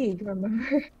uninstalled League,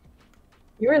 remember?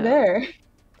 You were there.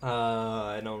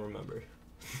 I don't remember.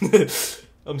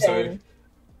 I'm sorry.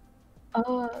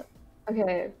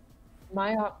 Okay.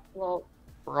 Well,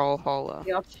 Brawlhalla.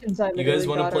 the options I You guys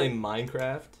want to play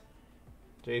Minecraft?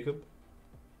 Jacob?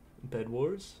 Bed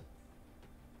Wars?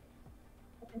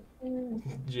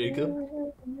 Jacob?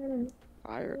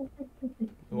 Tired.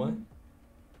 What?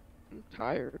 I'm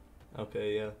tired.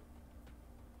 Okay, yeah.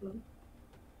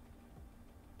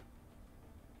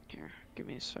 Here, give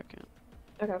me a second.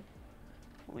 Okay.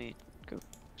 Let me go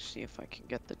see if I can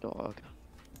get the dog.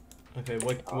 Okay,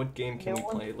 what game can we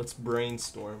play? Let's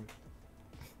brainstorm.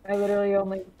 I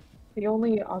literally the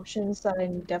only options that I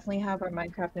definitely have are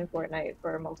Minecraft and Fortnite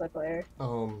for multiplayer.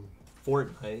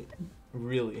 Fortnite?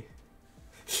 Really?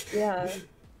 Yeah.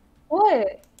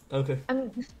 What? Okay.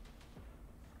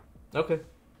 Okay.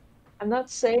 I'm not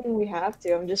saying we have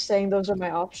to. I'm just saying those are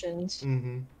my options.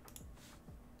 Mm-hmm.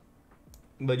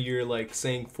 But you're like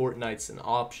saying Fortnite's an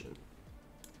option.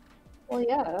 Well,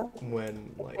 yeah.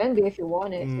 When like. It can be if you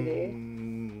want it to be.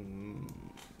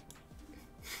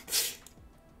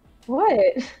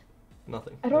 What?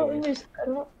 Nothing. I don't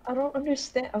understand. I don't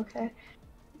understand. Okay.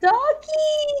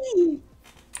 Doggy.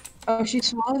 Oh, she's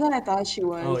smaller than I thought she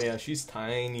was. Oh yeah, she's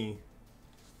tiny.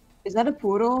 Is that a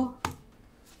poodle?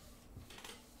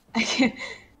 I can't.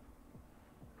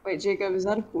 Wait, Jacob, is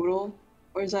that a poodle?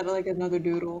 Or is that like another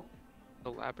doodle?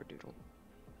 The Labradoodle.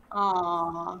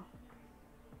 Aww.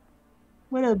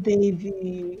 What a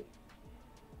baby.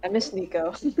 I miss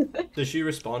Nico. Does she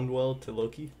respond well to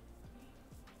Loki?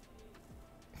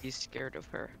 He's scared of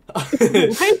her.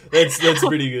 That's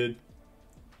pretty good.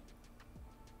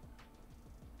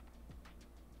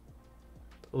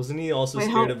 Wasn't he also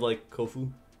scared of like Kofu?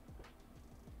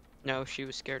 No, she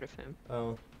was scared of him.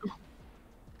 Oh.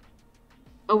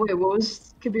 Oh wait, what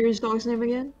was Kabir's dog's name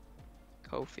again?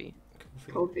 Kofi.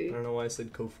 Kofi. I don't know why I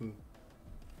said Kofu.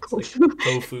 It's Kofu. like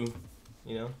tofu,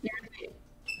 you know?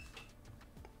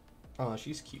 Oh,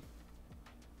 she's cute.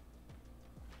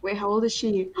 Wait, how old is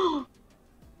she?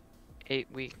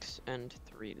 8 weeks and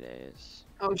 3 days.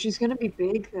 Oh, she's gonna be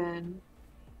big then.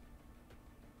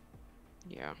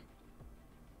 Yeah.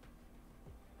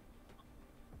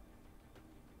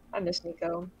 I miss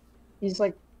Nico. He's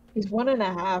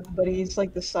 1.5, but he's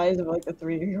like the size of like a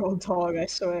 3-year-old dog, I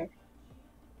swear.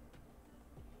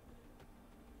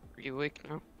 Are you awake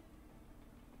now?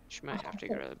 She might have to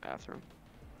go to the bathroom.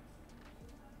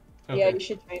 Okay. Yeah, you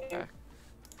should train her. Okay.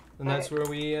 And that's where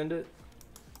we end it?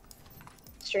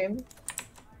 Stream?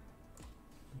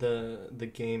 The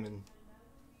game and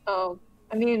Oh,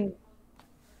 I mean,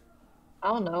 I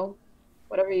don't know.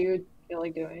 Whatever you feel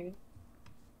like doing.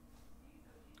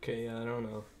 okay, yeah, I don't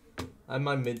know. I have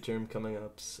my midterm coming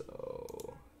up,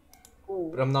 so Ooh.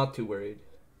 but I'm not too worried.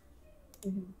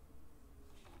 Mhm.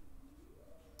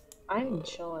 I'm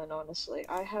chilling, honestly.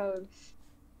 I have.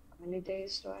 How many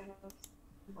days do I have?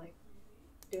 I'm, like,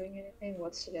 doing anything?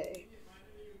 What's today?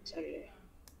 Saturday.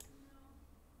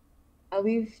 I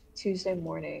leave Tuesday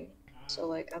morning, so,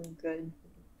 like, I'm good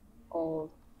all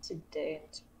today.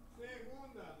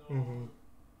 Mm-hmm.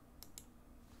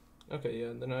 Okay,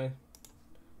 yeah, then I...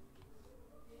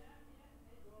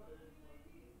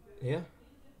 Yeah.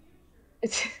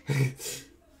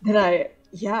 Then I.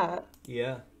 Yeah.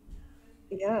 Yeah.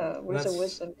 Yeah. Where's the That's-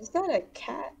 wisdom? Is that a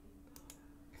cat?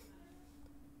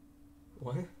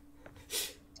 What?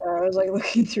 Sorry, I was, like,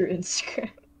 looking through Instagram.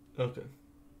 Okay.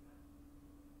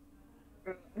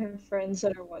 I have friends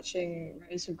that are watching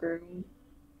Rise of Gru,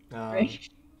 Um, right?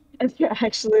 And they're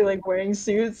actually, like, wearing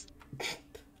suits.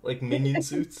 like minion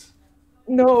suits?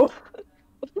 No.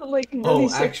 Like, Oh,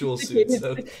 really actual suits. sophisticated.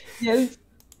 Okay. Yes.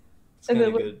 It's And they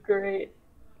kind of look good. great.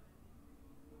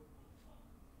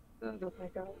 Oh my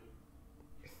god.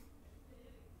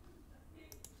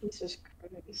 Jesus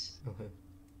Christ.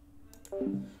 Okay.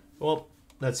 Well,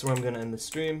 that's where I'm gonna end the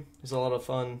stream. It was a lot of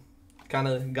fun. Kind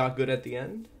of got good at the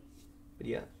end. But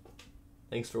yeah.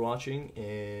 Thanks for watching,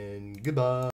 and goodbye.